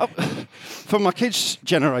 but for my kids'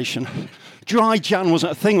 generation, dry Jan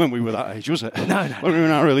wasn't a thing when we were that age, was it? No. When we were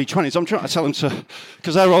in our early 20s. I'm trying to tell them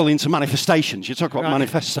because they're all into manifestations. You talk about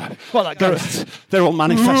manifesto. Well, that goes. They're all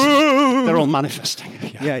manifesting. They're all manifesting.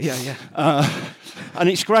 Yeah. And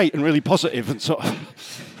it's great and really positive and sort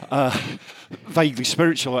of vaguely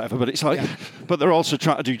spiritual or whatever, but it's like, but they're also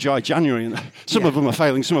trying to do dry January, and some of them are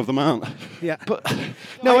failing, some of them aren't. Yeah. But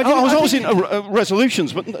No, I was always think- into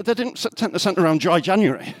resolutions, but they didn't tend to centre around dry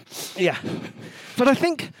January. Yeah. But I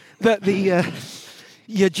think that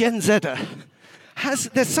your Gen Zer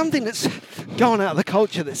there's something that's gone out of the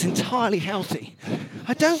culture that's entirely healthy.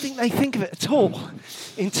 I don't think they think of it at all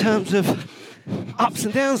in terms of ups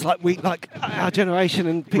and downs like our generation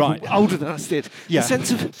and people Right. older than us did. Yeah. The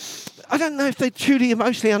sense of, I don't know if they truly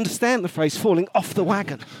emotionally understand the phrase falling off the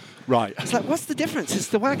wagon. Right. It's like, what's the difference? It's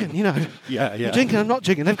the wagon, you know. Yeah. You're drinking, I'm not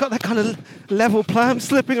drinking. They've got that kind of level play. I'm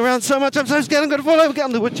slipping around so much, I'm so scared I'm going to fall over. Get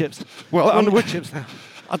on the wood chips. Well, on the wood chips now.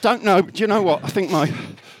 I don't know. Do you know what? I think my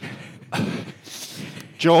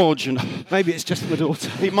George and Maybe it's just my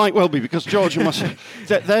daughter. it might well be because George and my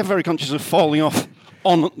they're very conscious of falling off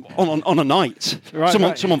on a night.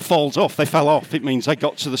 Right. Someone falls off. They fell off. It means they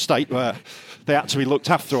got to the state where they had to be looked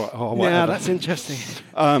after or whatever. Yeah, that's interesting.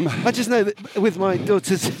 I just know that with my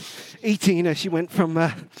daughter's eating, you know, she went from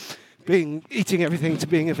eating everything to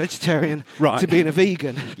being a vegetarian Right. to being a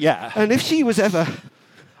vegan. Yeah. And if she was ever,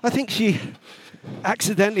 I think she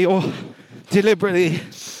accidentally or deliberately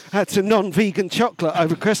had some non-vegan chocolate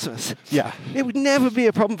over Christmas. Yeah. It would never be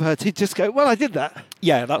a problem for her to just go, well, I did that.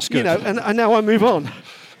 Yeah, that's good. You know, and now I move on.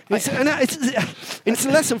 It's a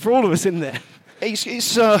lesson for all of us in there.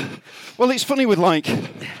 It's well, it's funny with like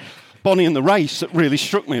Bonnie and the Race that really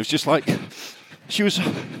struck me. It was just like she was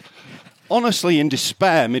honestly in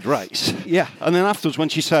despair mid-race. Yeah. And then afterwards, when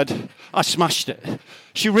she said, "I smashed it,"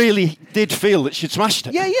 she really did feel that she'd smashed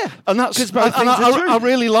it. Yeah. And that's 'Cause both and things are true. I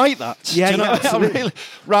really like that. Yeah, Do you know? yeah, absolutely.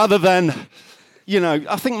 Rather than, you know,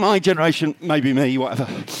 I think my generation, maybe me, whatever,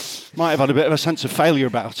 might have had a bit of a sense of failure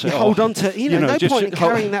about it. You or, hold on to, no just point in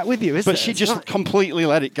carrying that with you, is But there? she It's just not- completely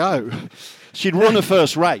let it go. She'd run her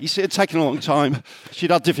first race. It had taken a long time.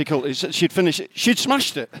 She'd had difficulties. She'd finished it. She'd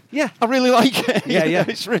smashed it. Yeah. I really like it. Yeah.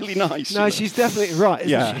 It's really nice. No, she's definitely right,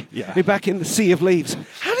 isn't she? Yeah. We're back in the sea of leaves.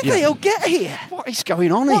 How did they all get here? What is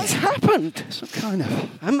going on What's here? happened? Some kind of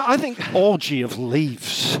I think... orgy of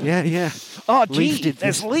leaves. Yeah. Oh, Leaf gee, did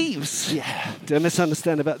there's this. leaves. Yeah. Don't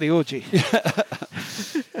misunderstand about the orgy.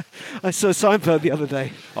 I saw Seinfeld the other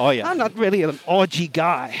day. Oh, yeah. I'm not really an orgy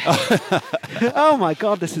guy. Oh, my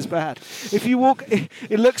God, this is bad. If you walk,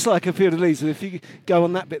 it looks like a field of leaves, and if you go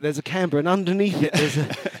on that bit, there's a camber, and underneath it, there's a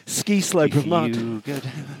ski slope of mud.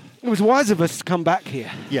 It was wise of us to come back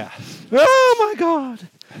here. Yeah. Oh, my God.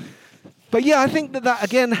 But, yeah, I think that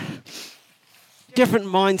again, different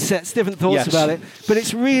mindsets, different thoughts Yes. about it. But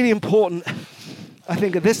it's really important, I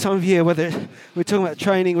think, at this time of year, whether we're talking about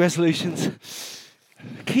training, resolutions,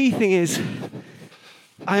 the key thing is,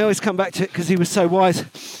 I always come back to it because he was so wise,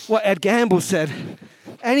 what Ed Gamble said,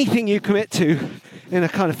 anything you commit to in a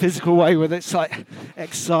kind of physical way, whether it's like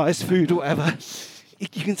exercise, food, or whatever, you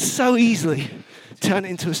can so easily turn it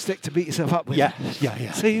into a stick to beat yourself up with.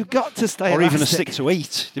 Yeah. So you've got to stay Or even a elastic. stick to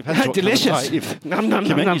eat. Depends what Delicious. kind of diet you've Nom, nom, nom,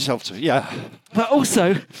 commit nom. yourself to. Yeah. But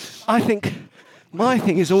also, I think my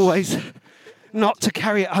thing is always not to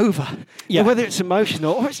carry it over. Yeah. Whether it's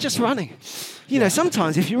emotional or it's just running. You know,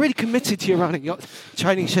 sometimes if you're really committed to your running, your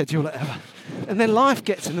training schedule, whatever, and then life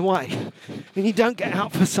gets in the way, and you don't get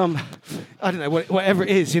out for some, I don't know, whatever it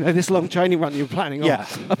is, you know, this long training run you're planning, or Yeah.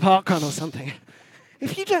 a park run or something.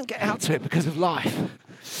 If you don't get out to it because of life,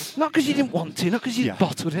 not because you didn't want to, not because you Yeah.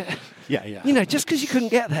 bottled it, Yeah. you know, just because you couldn't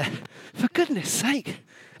get there, for goodness sake,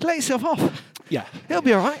 let yourself off. Yeah. It'll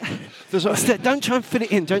be all right. There's a- Instead, don't try and fit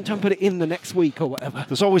it in. Don't try and put it in the next week or whatever.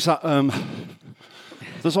 There's always that.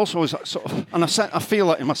 There's also always that sort of, and I feel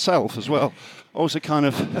that in myself as well. Always a kind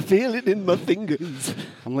of. I feel it in my fingers.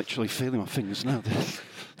 I'm literally feeling my fingers now.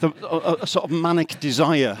 A sort of manic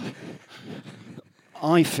desire.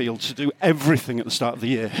 I feel to do everything at the start of the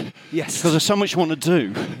year. Yes. Because there's so much you want to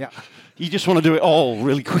do. Yeah. You just want to do it all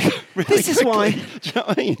really quick. This is why- Do you know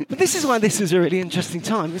what I mean? But this is why this is a really interesting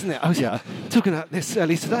time, isn't it? I was Yeah. talking about this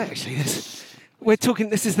earlier today, actually.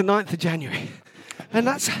 This is the 9th of January. And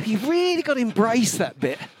you've really got to embrace that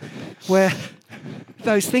bit where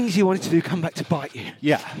those things you wanted to do come back to bite you.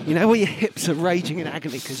 Yeah. You know, where your hips are raging in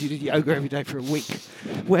agony because you did yoga every day for a week.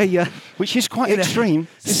 Where you're Which is quite in a extreme.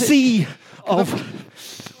 Is it? sea of...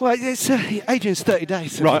 Well, it's Adrian's 30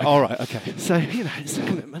 days. So Right, all right, okay. So, you know, it's a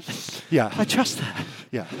commitment. Yeah. I trust her.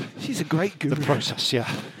 Yeah. She's a great guru. The process,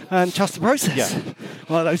 yeah. And trust the process. Yeah.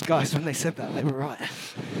 Well, those guys, when they said that, they were right.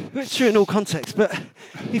 But it's true in all contexts. But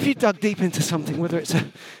if you dug deep into something, whether it's a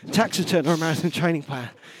tax return or a marathon training plan,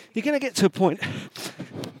 you're going to get to a point,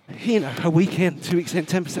 you know, a week in, 2 weeks in,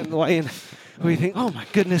 10% of the way in, where you think, oh my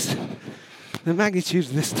goodness, the magnitude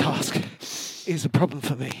of this task is a problem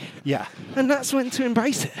for me. Yeah. And that's when to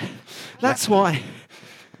embrace it. That's why,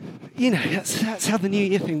 you know, that's how the New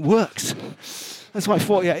Year thing works. That's why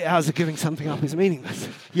 48 hours of giving something up is meaningless.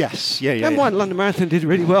 Yes, yeah. And why London Marathon did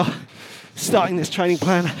really well, starting this training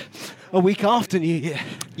plan a week after New Year,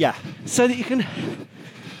 Yeah. so that you can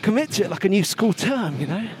commit to it like a new school term, you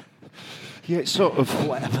know? Yeah, it's sort of.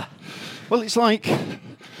 Whatever. Well, it's like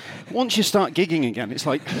once you start gigging again, it's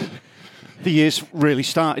like the year's really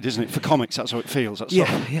started, isn't it? For comics, that's how it feels. That's sort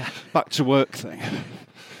of Yeah. back to work thing.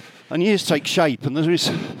 And years take shape, and there's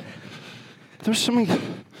something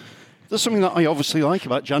that I obviously like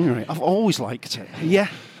about January. I've always liked it. Yeah.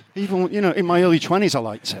 Even, you know, in my early 20s, I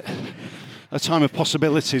liked it. A time of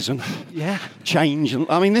possibilities and Yeah. change. And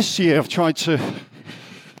I mean, this year I've tried to,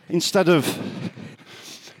 instead of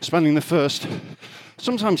spending the first,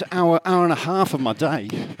 sometimes hour and a half of my day,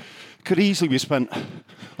 could easily be spent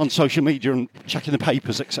on social media and checking the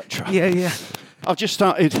papers, etc. Yeah. I've just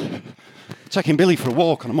started taking Billy for a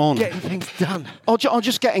walk in the morning. Getting things done. Or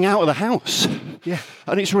just getting out of the house. Yeah.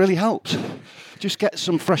 And it's really helped. Just get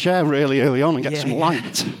some fresh air really early on and get Yeah, some yeah.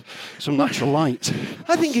 light, some natural light.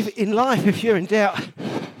 I think in life, if you're in doubt,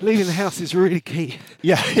 leaving the house is really key.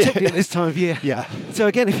 Yeah. Particularly at this time of year. Yeah. So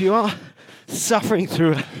again, if you are suffering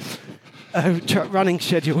through a running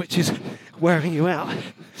schedule which is wearing you out,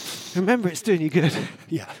 remember it's doing you good.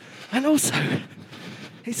 Yeah. And also,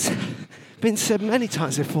 it's been said many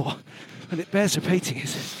times before, and it bears repeating,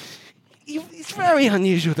 it's very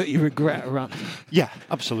unusual that you regret a run. Yeah,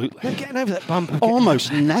 absolutely. You're getting over that bump.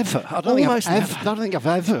 Almost never. I don't Almost think I've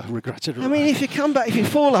ever regretted it. I mean, if you come back, if you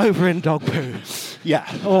fall over in dog poo, yeah.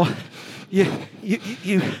 or you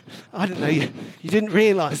I don't know, you didn't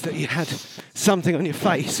realise that you had something on your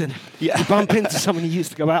face, and Yeah. you bump into someone you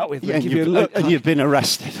used to go out with, Yeah, and give you a look. and you've been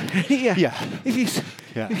arrested. yeah. Yeah. If you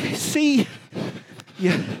see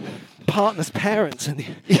your partner's parents and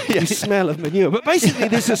you smell of manure, but basically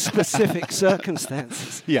this is specific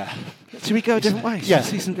circumstances. Yeah. Should we go different ways? Yeah.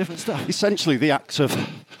 See some different stuff. Essentially the act of,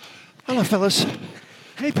 hello fellas,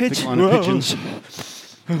 Hey, Pidge. decline of pigeons.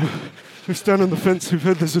 We stand on the fence. We've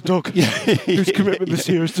heard there's a dog whose commitment this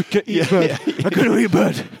year is to get eat a bird. I'm going to eat a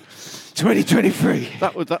bird. 2023.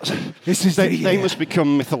 That's This is the they year. must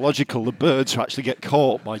become mythological, the birds who actually get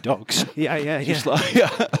caught by dogs. Yeah. Just like,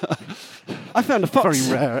 I found a fox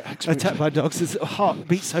very rare experience. attacked by dogs. His heart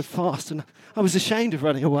beat so fast, and I was ashamed of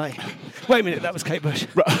running away. Wait a minute, that was Kate Bush.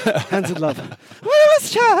 Hands in love. Where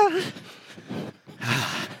was Charlie?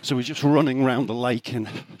 So we're just running around the lake in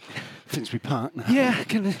Finsbury Park now. Yeah,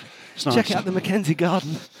 can I It's check nice. out the Mackenzie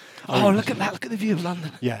Garden? Oh, look at that. Look at the view of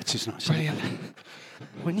London. Yeah, it is nice. Brilliant.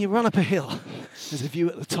 When you run up a hill, there's a view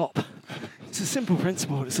at the top. It's a simple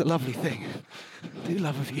principle, but it's a lovely thing. I do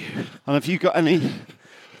love a view. And have you got any?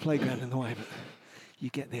 Playground in the way, but you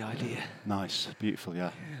get the idea. Nice, beautiful, yeah.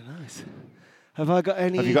 Yeah, nice. Have I got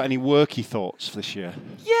any? Have you got any worky thoughts for this year?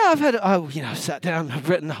 Yeah, I've sat down, I've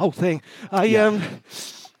written the whole thing. I'm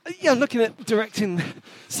looking at directing,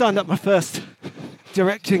 signed up my first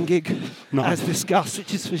directing gig, Nice. as discussed,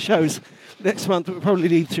 which is for shows next month, but we'll probably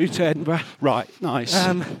lead through to Edinburgh. Right, nice.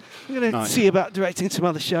 I'm going to Nice. see about directing some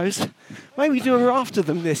other shows. Maybe do a raft of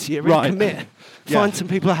them this year, really Right. commit. Yeah. Find some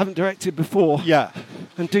people I haven't directed before Yeah,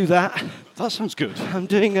 and do that. that sounds good. I'm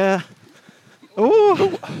doing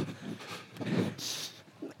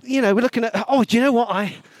we're looking at, do you know what?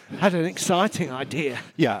 I had an exciting idea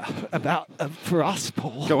Yeah, about for us,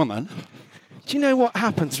 Paul. go on then. Do you know what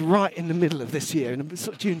happens right in the middle of this year, in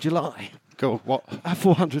sort of June, July? Go on, what? Our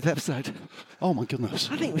 400th episode. Oh my goodness,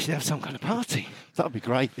 I think we should have some kind of party. that would be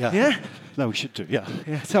great. Yeah. Yeah? No, we should do. Yeah.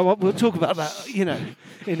 Yeah. So we'll talk about that, in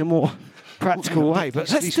a more practical way. But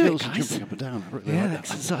let's these do it, hills are guys. jumping up and down. I really Yeah, like that.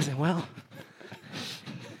 exercising well.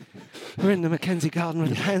 We're in the Mackenzie Garden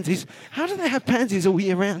with the pansies. How do they have pansies all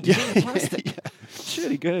year round? Yeah, plastic. It's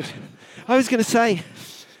really good. I was going to say,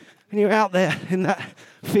 when you're out there in that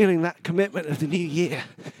feeling that commitment of the new year,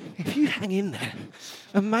 if you hang in there,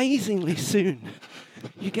 amazingly soon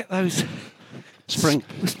you get those. Spring.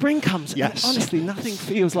 The spring comes. Yes. And honestly, nothing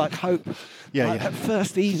feels like hope. Yeah, like yeah. that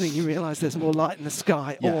first evening you realise there's more light in the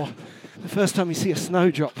sky, Yeah. or the first time you see a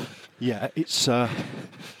snowdrop. Yeah, it's.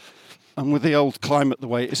 And with the old climate the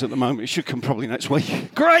way it is at the moment, it should come probably next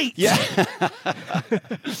week. Great. Yeah.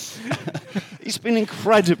 It's been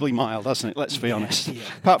incredibly mild, hasn't it? Let's be honest. Yeah.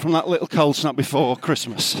 Apart from that little cold snap before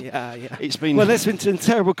Christmas. Yeah, yeah. It's been. Well, there's been some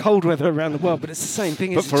terrible cold weather around the world, but it's the same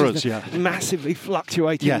thing. But It's for just us, a yeah. massively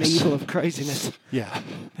fluctuating Yes. needle of craziness. Yeah.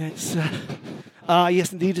 It's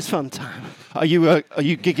yes, indeed, it's fun time. Are you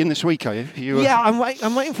gigging this week? Are you? Yeah, I'm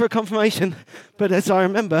waiting for a confirmation, but as I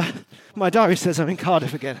remember, my diary says I'm in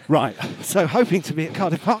Cardiff again. Right. So hoping to be at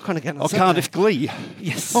Cardiff Parkrun again. On Or Saturday. Cardiff Glee.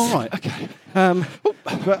 Yes. All right. Okay.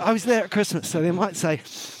 But I was there at Christmas, so they might say,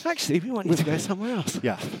 actually, we want you to go somewhere else.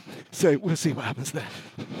 Yeah. So we'll see what happens there.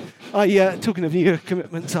 Talking of New Year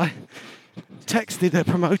commitments, I texted a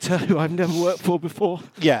promoter who I've never worked for before.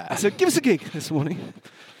 Yeah. I said, give us a gig this morning.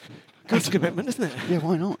 Good commitment, isn't it? Yeah.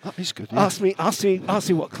 Why not? That is good. Yeah. Ask me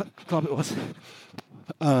what club it was.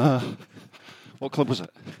 What club was it?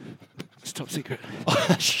 It's top secret.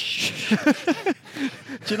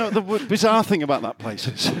 Do you know the bizarre thing about that place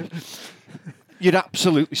is you'd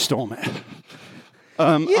absolutely storm it.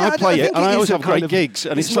 I play it, and I always have great gigs.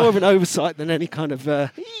 And it's more of an oversight than any kind of.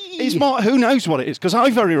 It's more. Who knows what it is? Because I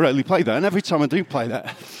very rarely play there, and every time I do play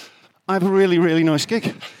there, I have a really, really nice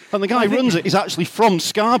gig. And the guy who runs it is actually from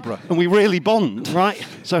Scarborough, and we really bond. Right.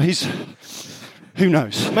 So he's. Who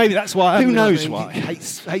knows? Maybe that's why. Who knows why? He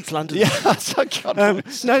hates London. Yeah, that's a God.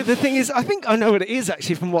 No, the thing is, I think I know what it is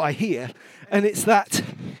actually from what I hear, and it's that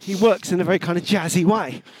he works in a very kind of jazzy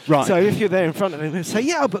way. Right. So if you're there in front of him and say,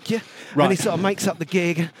 "Yeah, I'll book you," Right. and he sort of makes up the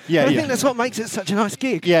gig. Yeah, and I yeah. think that's what makes it such a nice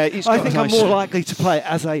gig. Yeah, it's I got a think I'm nice- more likely to play it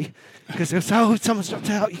as a because he'll say, "Oh, someone's dropped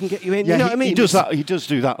out. You can get you in." Yeah, you know what I mean? He does that. He does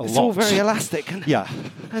do that a lot. It's all very elastic. And, Yeah.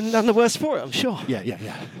 and none the worse for it, I'm sure. Yeah.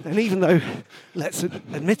 And even though, let's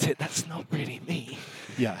admit it, that's not really me.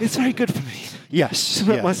 Yeah. It's very good for me Yes. to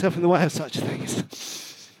put yeah. myself in the way of such things.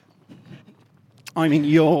 I'm in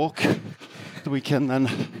York the weekend, then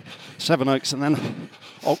Sevenoaks, and then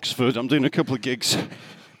Oxford. I'm doing a couple of gigs,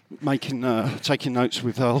 taking notes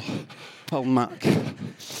with old Mac.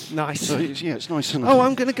 Nice. So it's nice and. Oh,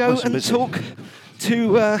 I'm going to go nice and busy. talk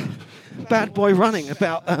to Bad Boy Running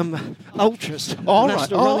about ultras. All right.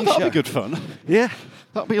 National Oh, Running that'll Show. be good fun. Yeah,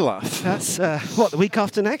 That'll be a laugh. that's the week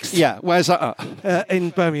after next. Yeah. Where's that at? In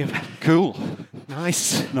Birmingham. Cool.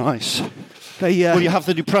 Nice. Nice. They Will you have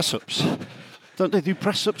to do press ups? Don't they do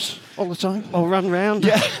press ups all the time? I'll run round.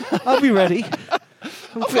 Yeah, I'll be ready.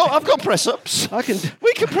 I've got press ups. I can.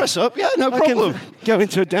 We can press up. Yeah, no I problem. can go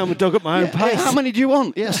into a downward dog at my own Yeah, pace. how many do you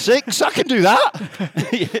want? Yeah, 6. I can do that.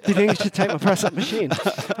 Do you think I should take my press-up machine?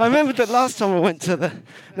 I remember that last time I went to the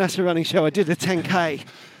National Running Show, I did a 10K,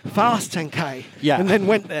 fast 10K, Yeah. and then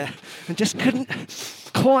went there and just couldn't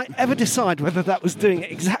quite ever decide whether that was doing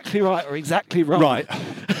it exactly right or exactly wrong. Right.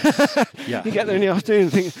 Yeah. You get there in the afternoon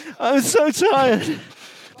and think, I'm so tired.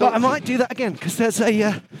 But I might do that again because there's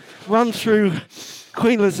a run through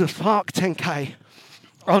Queen Elizabeth Park 10K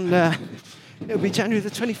on, it'll be January the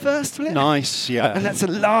 21st, will it? Nice, yeah. And that's a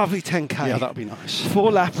lovely 10K. Yeah, that'd be nice.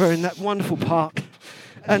 4-lapper in that wonderful park.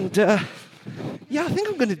 And yeah, I think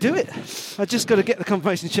I'm going to do it. I just got to get the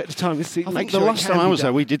confirmation, check the time, and see. I make think sure the it last can time I be was there,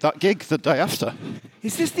 done. we did that gig the day after.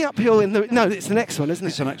 Is this the uphill in the? No, it's the next one, isn't it?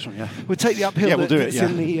 It's the next one, yeah. We'll take the uphill. Yeah, we'll do it, that's yeah.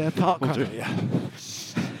 in the park We'll run. do it, yeah.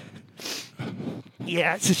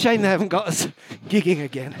 Yeah, it's a shame they haven't got us gigging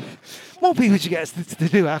again. More people should get us to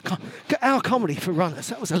do our comedy for runners.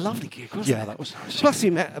 That was a lovely gig, wasn't it? Yeah, that was nice. Plus,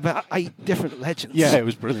 you met about 8 different legends. Yeah, it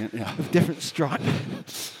was brilliant. Yeah, Of different stripe.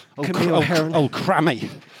 old Heron. Crammy.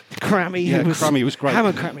 Crammy. Yeah, who was Crammy was great.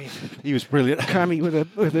 Hammer Crammy. He was brilliant. Crammy with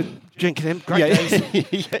a drinking him. Great days.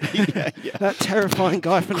 yeah. That terrifying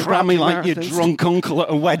guy from the Crammy Barclay like your Marathons. drunk uncle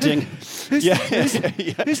at a wedding. Who's yeah.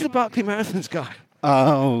 the Barclay Marathons guy?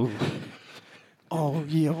 Oh,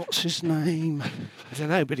 yeah, what's his name? I don't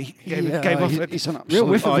know, but he gave off he's an real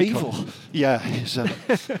whiff of icon. evil. Yeah, he's,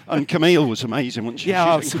 and Camille was amazing, wasn't she?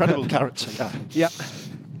 Yeah, She's an incredible superb. character. Yep.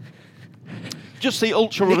 Just the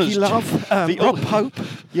ultra runners. Nicky Love, Rob Pope.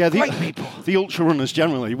 Yeah, great people. The ultra runners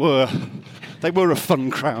generally were a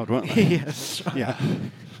fun crowd, weren't they? Yes. Yeah,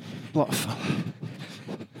 a lot of fun.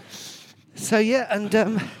 So yeah, and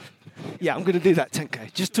I'm going to do that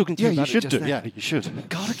 10k. Just talking to you Yeah, about you should it do. just Yeah, now. you should.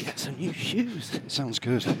 Gotta get some new shoes. Sounds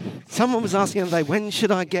good. Someone was asking the other day, when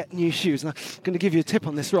should I get new shoes? And I'm going to give you a tip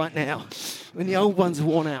on this right now. When the old ones are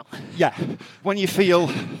worn out. Yeah, when you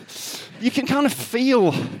can kind of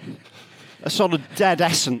feel a sort of dead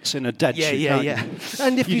essence in a dead shoe. can't you?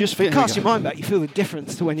 And if you just feel cast your mind back, you feel the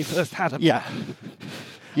difference to when you first had them. Yeah.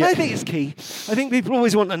 I think it's key. I think people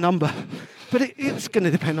always want a number, but it's going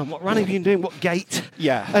to depend on what running you're doing, what gait.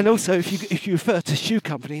 Yeah. And also, if you refer to shoe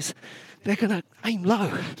companies, they're going to aim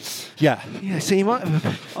low. Yeah. Yeah, so you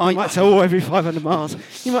might say, every 500 miles.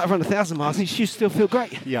 You might have run 1,000 miles and your shoes still feel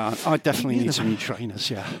great. Yeah, I definitely You need know. some new trainers,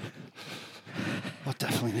 yeah. I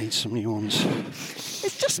definitely need some new ones.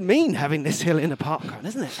 It's just mean having this hill in a park run,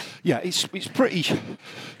 isn't it? Yeah, it's pretty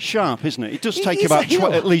sharp, isn't it? It does It take is about a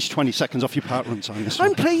hill. at least 20 seconds off your park run time. This I'm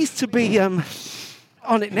one. pleased to be on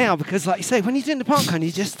it now because, like you say, when you're doing the park run,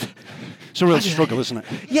 you just... It's a real struggle, isn't it?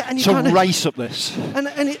 Yeah, and you to kind of... race up this. And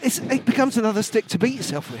it becomes another stick to beat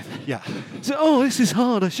yourself with. Yeah. So, this is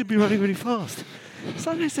hard. I should be running really fast. It's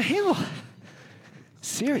like, it's a hill.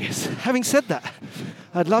 Serious. Having said that,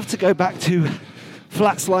 I'd love to go back to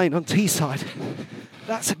Flats Lane on Teesside.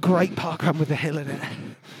 That's a great park run with a hill in it.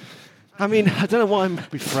 I mean, I don't know why I'm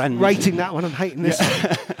Befriend. rating that one and hating this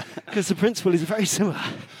because the principle is very similar.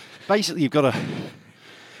 Basically, you've got to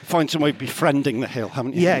find some way of befriending the hill,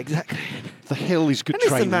 haven't you? Yeah, exactly. The hill is good And it's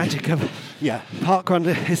training. the magic of Yeah. park run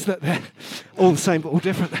is that they're all the same but all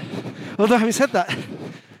different. Although having said that,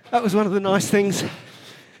 that was one of the nice things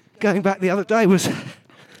going back the other day was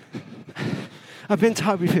I've been to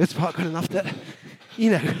Highbury Fields Park run enough that,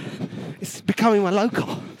 it's becoming my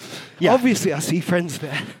local. Yeah. Obviously I see friends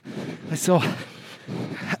there. I saw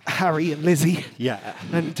Harry and Lizzie. Yeah.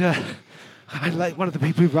 And I like one of the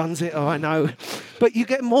people who runs it, I know. But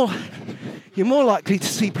you're more likely to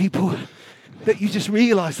see people that you just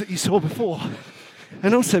realise that you saw before.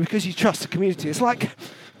 And also because you trust the community. It's like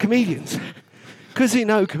comedians. Because you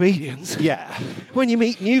know comedians. Yeah. When you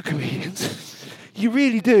meet new comedians, you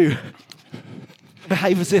really do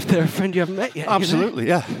behave as if they're a friend you haven't met yet. Absolutely,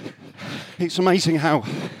 yeah. It's amazing how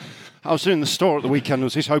I was doing the store at the weekend. There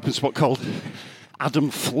was this open spot called Adam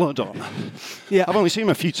Flood on. Yeah. I've only seen him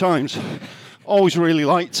a few times. Always really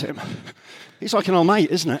liked him. He's like an old mate,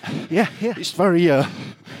 isn't it? Yeah, yeah. It's very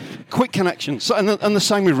quick connections. And the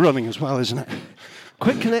same with running as well, isn't it?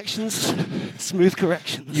 Quick connections, smooth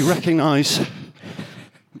corrections. You recognise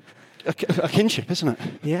a kinship, isn't it?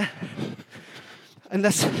 Yeah.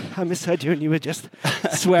 Unless I misheard you and you were just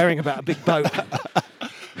swearing about a big boat.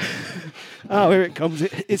 Oh, here it comes.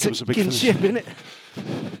 It's comes a a big kinship, finish. isn't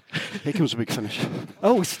it? Here comes a big finish.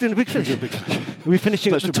 Oh, it's still a big finish. Here's a big finish. Are we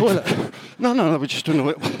finishing at Let's the do a big toilet? No, we're just doing a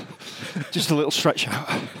little stretch out.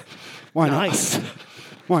 Why not? Nice.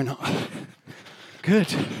 Why not?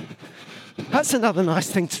 Good. That's another nice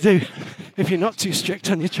thing to do if you're not too strict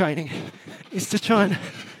on your training, is to try and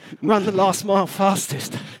run the last mile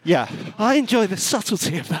fastest. Yeah. I enjoy the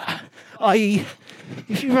subtlety of that. I.e.,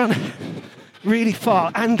 if you run really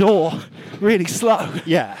far and or really slow,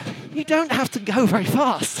 Yeah. you don't have to go very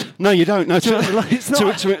fast. No, you don't. No, It's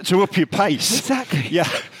not- to up your pace. Exactly. Yeah.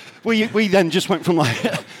 We then just went from like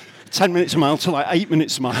 10 minutes a mile to like 8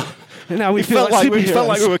 minutes a mile. And now we It feel felt like we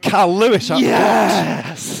superheroes. were Carl Lewis. Out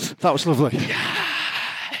Yes. the that was lovely.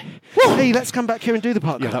 Hey, let's come back here and do the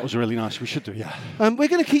park. Yeah, that was really nice. We should do. Yeah. We're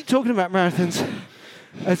going to keep talking about marathons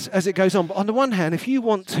as it goes on. But on the one hand, if you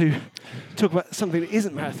want to talk about something that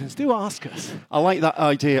isn't marathons, do ask us. I like that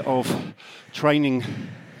idea of training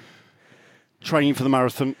for the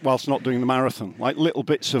marathon whilst not doing the marathon. Like little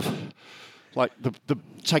bits of, like the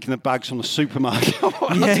taking the bags from the supermarket.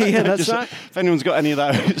 Yeah, that's right. If anyone's got any of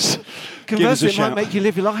those, give us Conversely, a it might shout. make you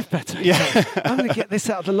live your life better. Yeah. I'm going to get this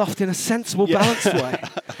out of the loft in a sensible, balanced way.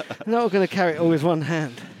 I'm not going to carry it all with one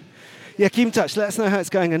hand. Yeah, keep in touch. Let us know how it's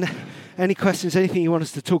going. And any questions, anything you want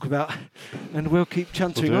us to talk about, and we'll keep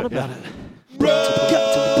chuntering on about it.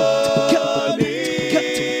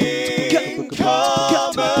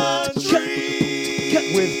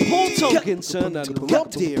 With Paul Tonkinson and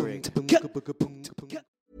Rob Deering.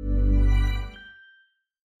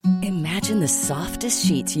 Imagine the softest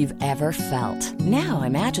sheets you've ever felt. Now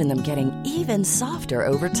imagine them getting even softer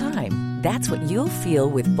over time. That's what you'll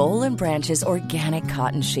feel with Boll & Branch's organic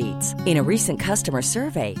cotton sheets. In a recent customer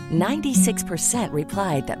survey, 96%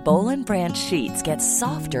 replied that Boll & Branch sheets get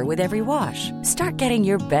softer with every wash. Start getting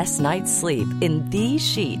your best night's sleep in these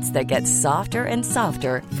sheets that get softer and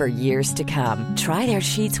softer for years to come. Try their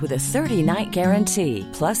sheets with a 30-night guarantee.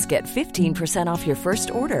 Plus, get 15% off your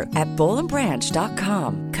first order at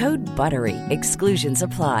bollandbranch.com. Code BUTTERY. Exclusions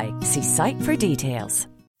apply. See site for details.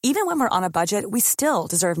 Even when we're on a budget, we still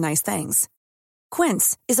deserve nice things.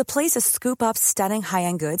 Quince is a place to scoop up stunning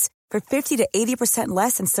high-end goods for 50 to 80%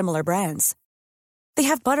 less than similar brands. They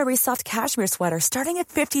have buttery soft cashmere sweaters starting at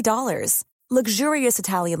 $50, luxurious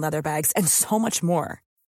Italian leather bags, and so much more.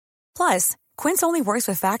 Plus, Quince only works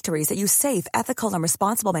with factories that use safe, ethical, and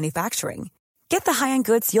responsible manufacturing. Get the high-end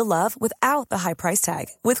goods you'll love without the high price tag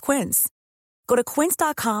with Quince. Go to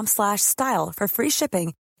quince.com/style for free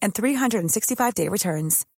shipping and 365-day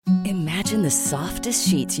returns. Imagine the softest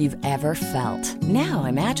sheets you've ever felt. Now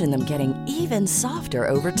imagine them getting even softer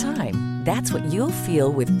over time. That's what you'll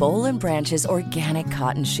feel with Boll & Branch's organic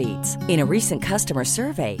cotton sheets. In a recent customer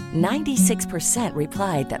survey, 96%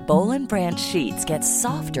 replied that Boll & Branch sheets get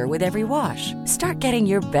softer with every wash. Start getting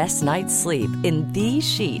your best night's sleep in these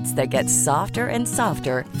sheets that get softer and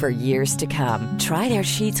softer for years to come. Try their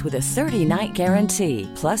sheets with a 30-night guarantee.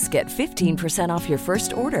 Plus, get 15% off your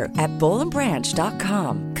first order at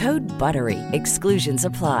bollandbranch.com. Code BUTTERY. Exclusions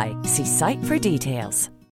apply. See site for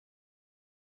details.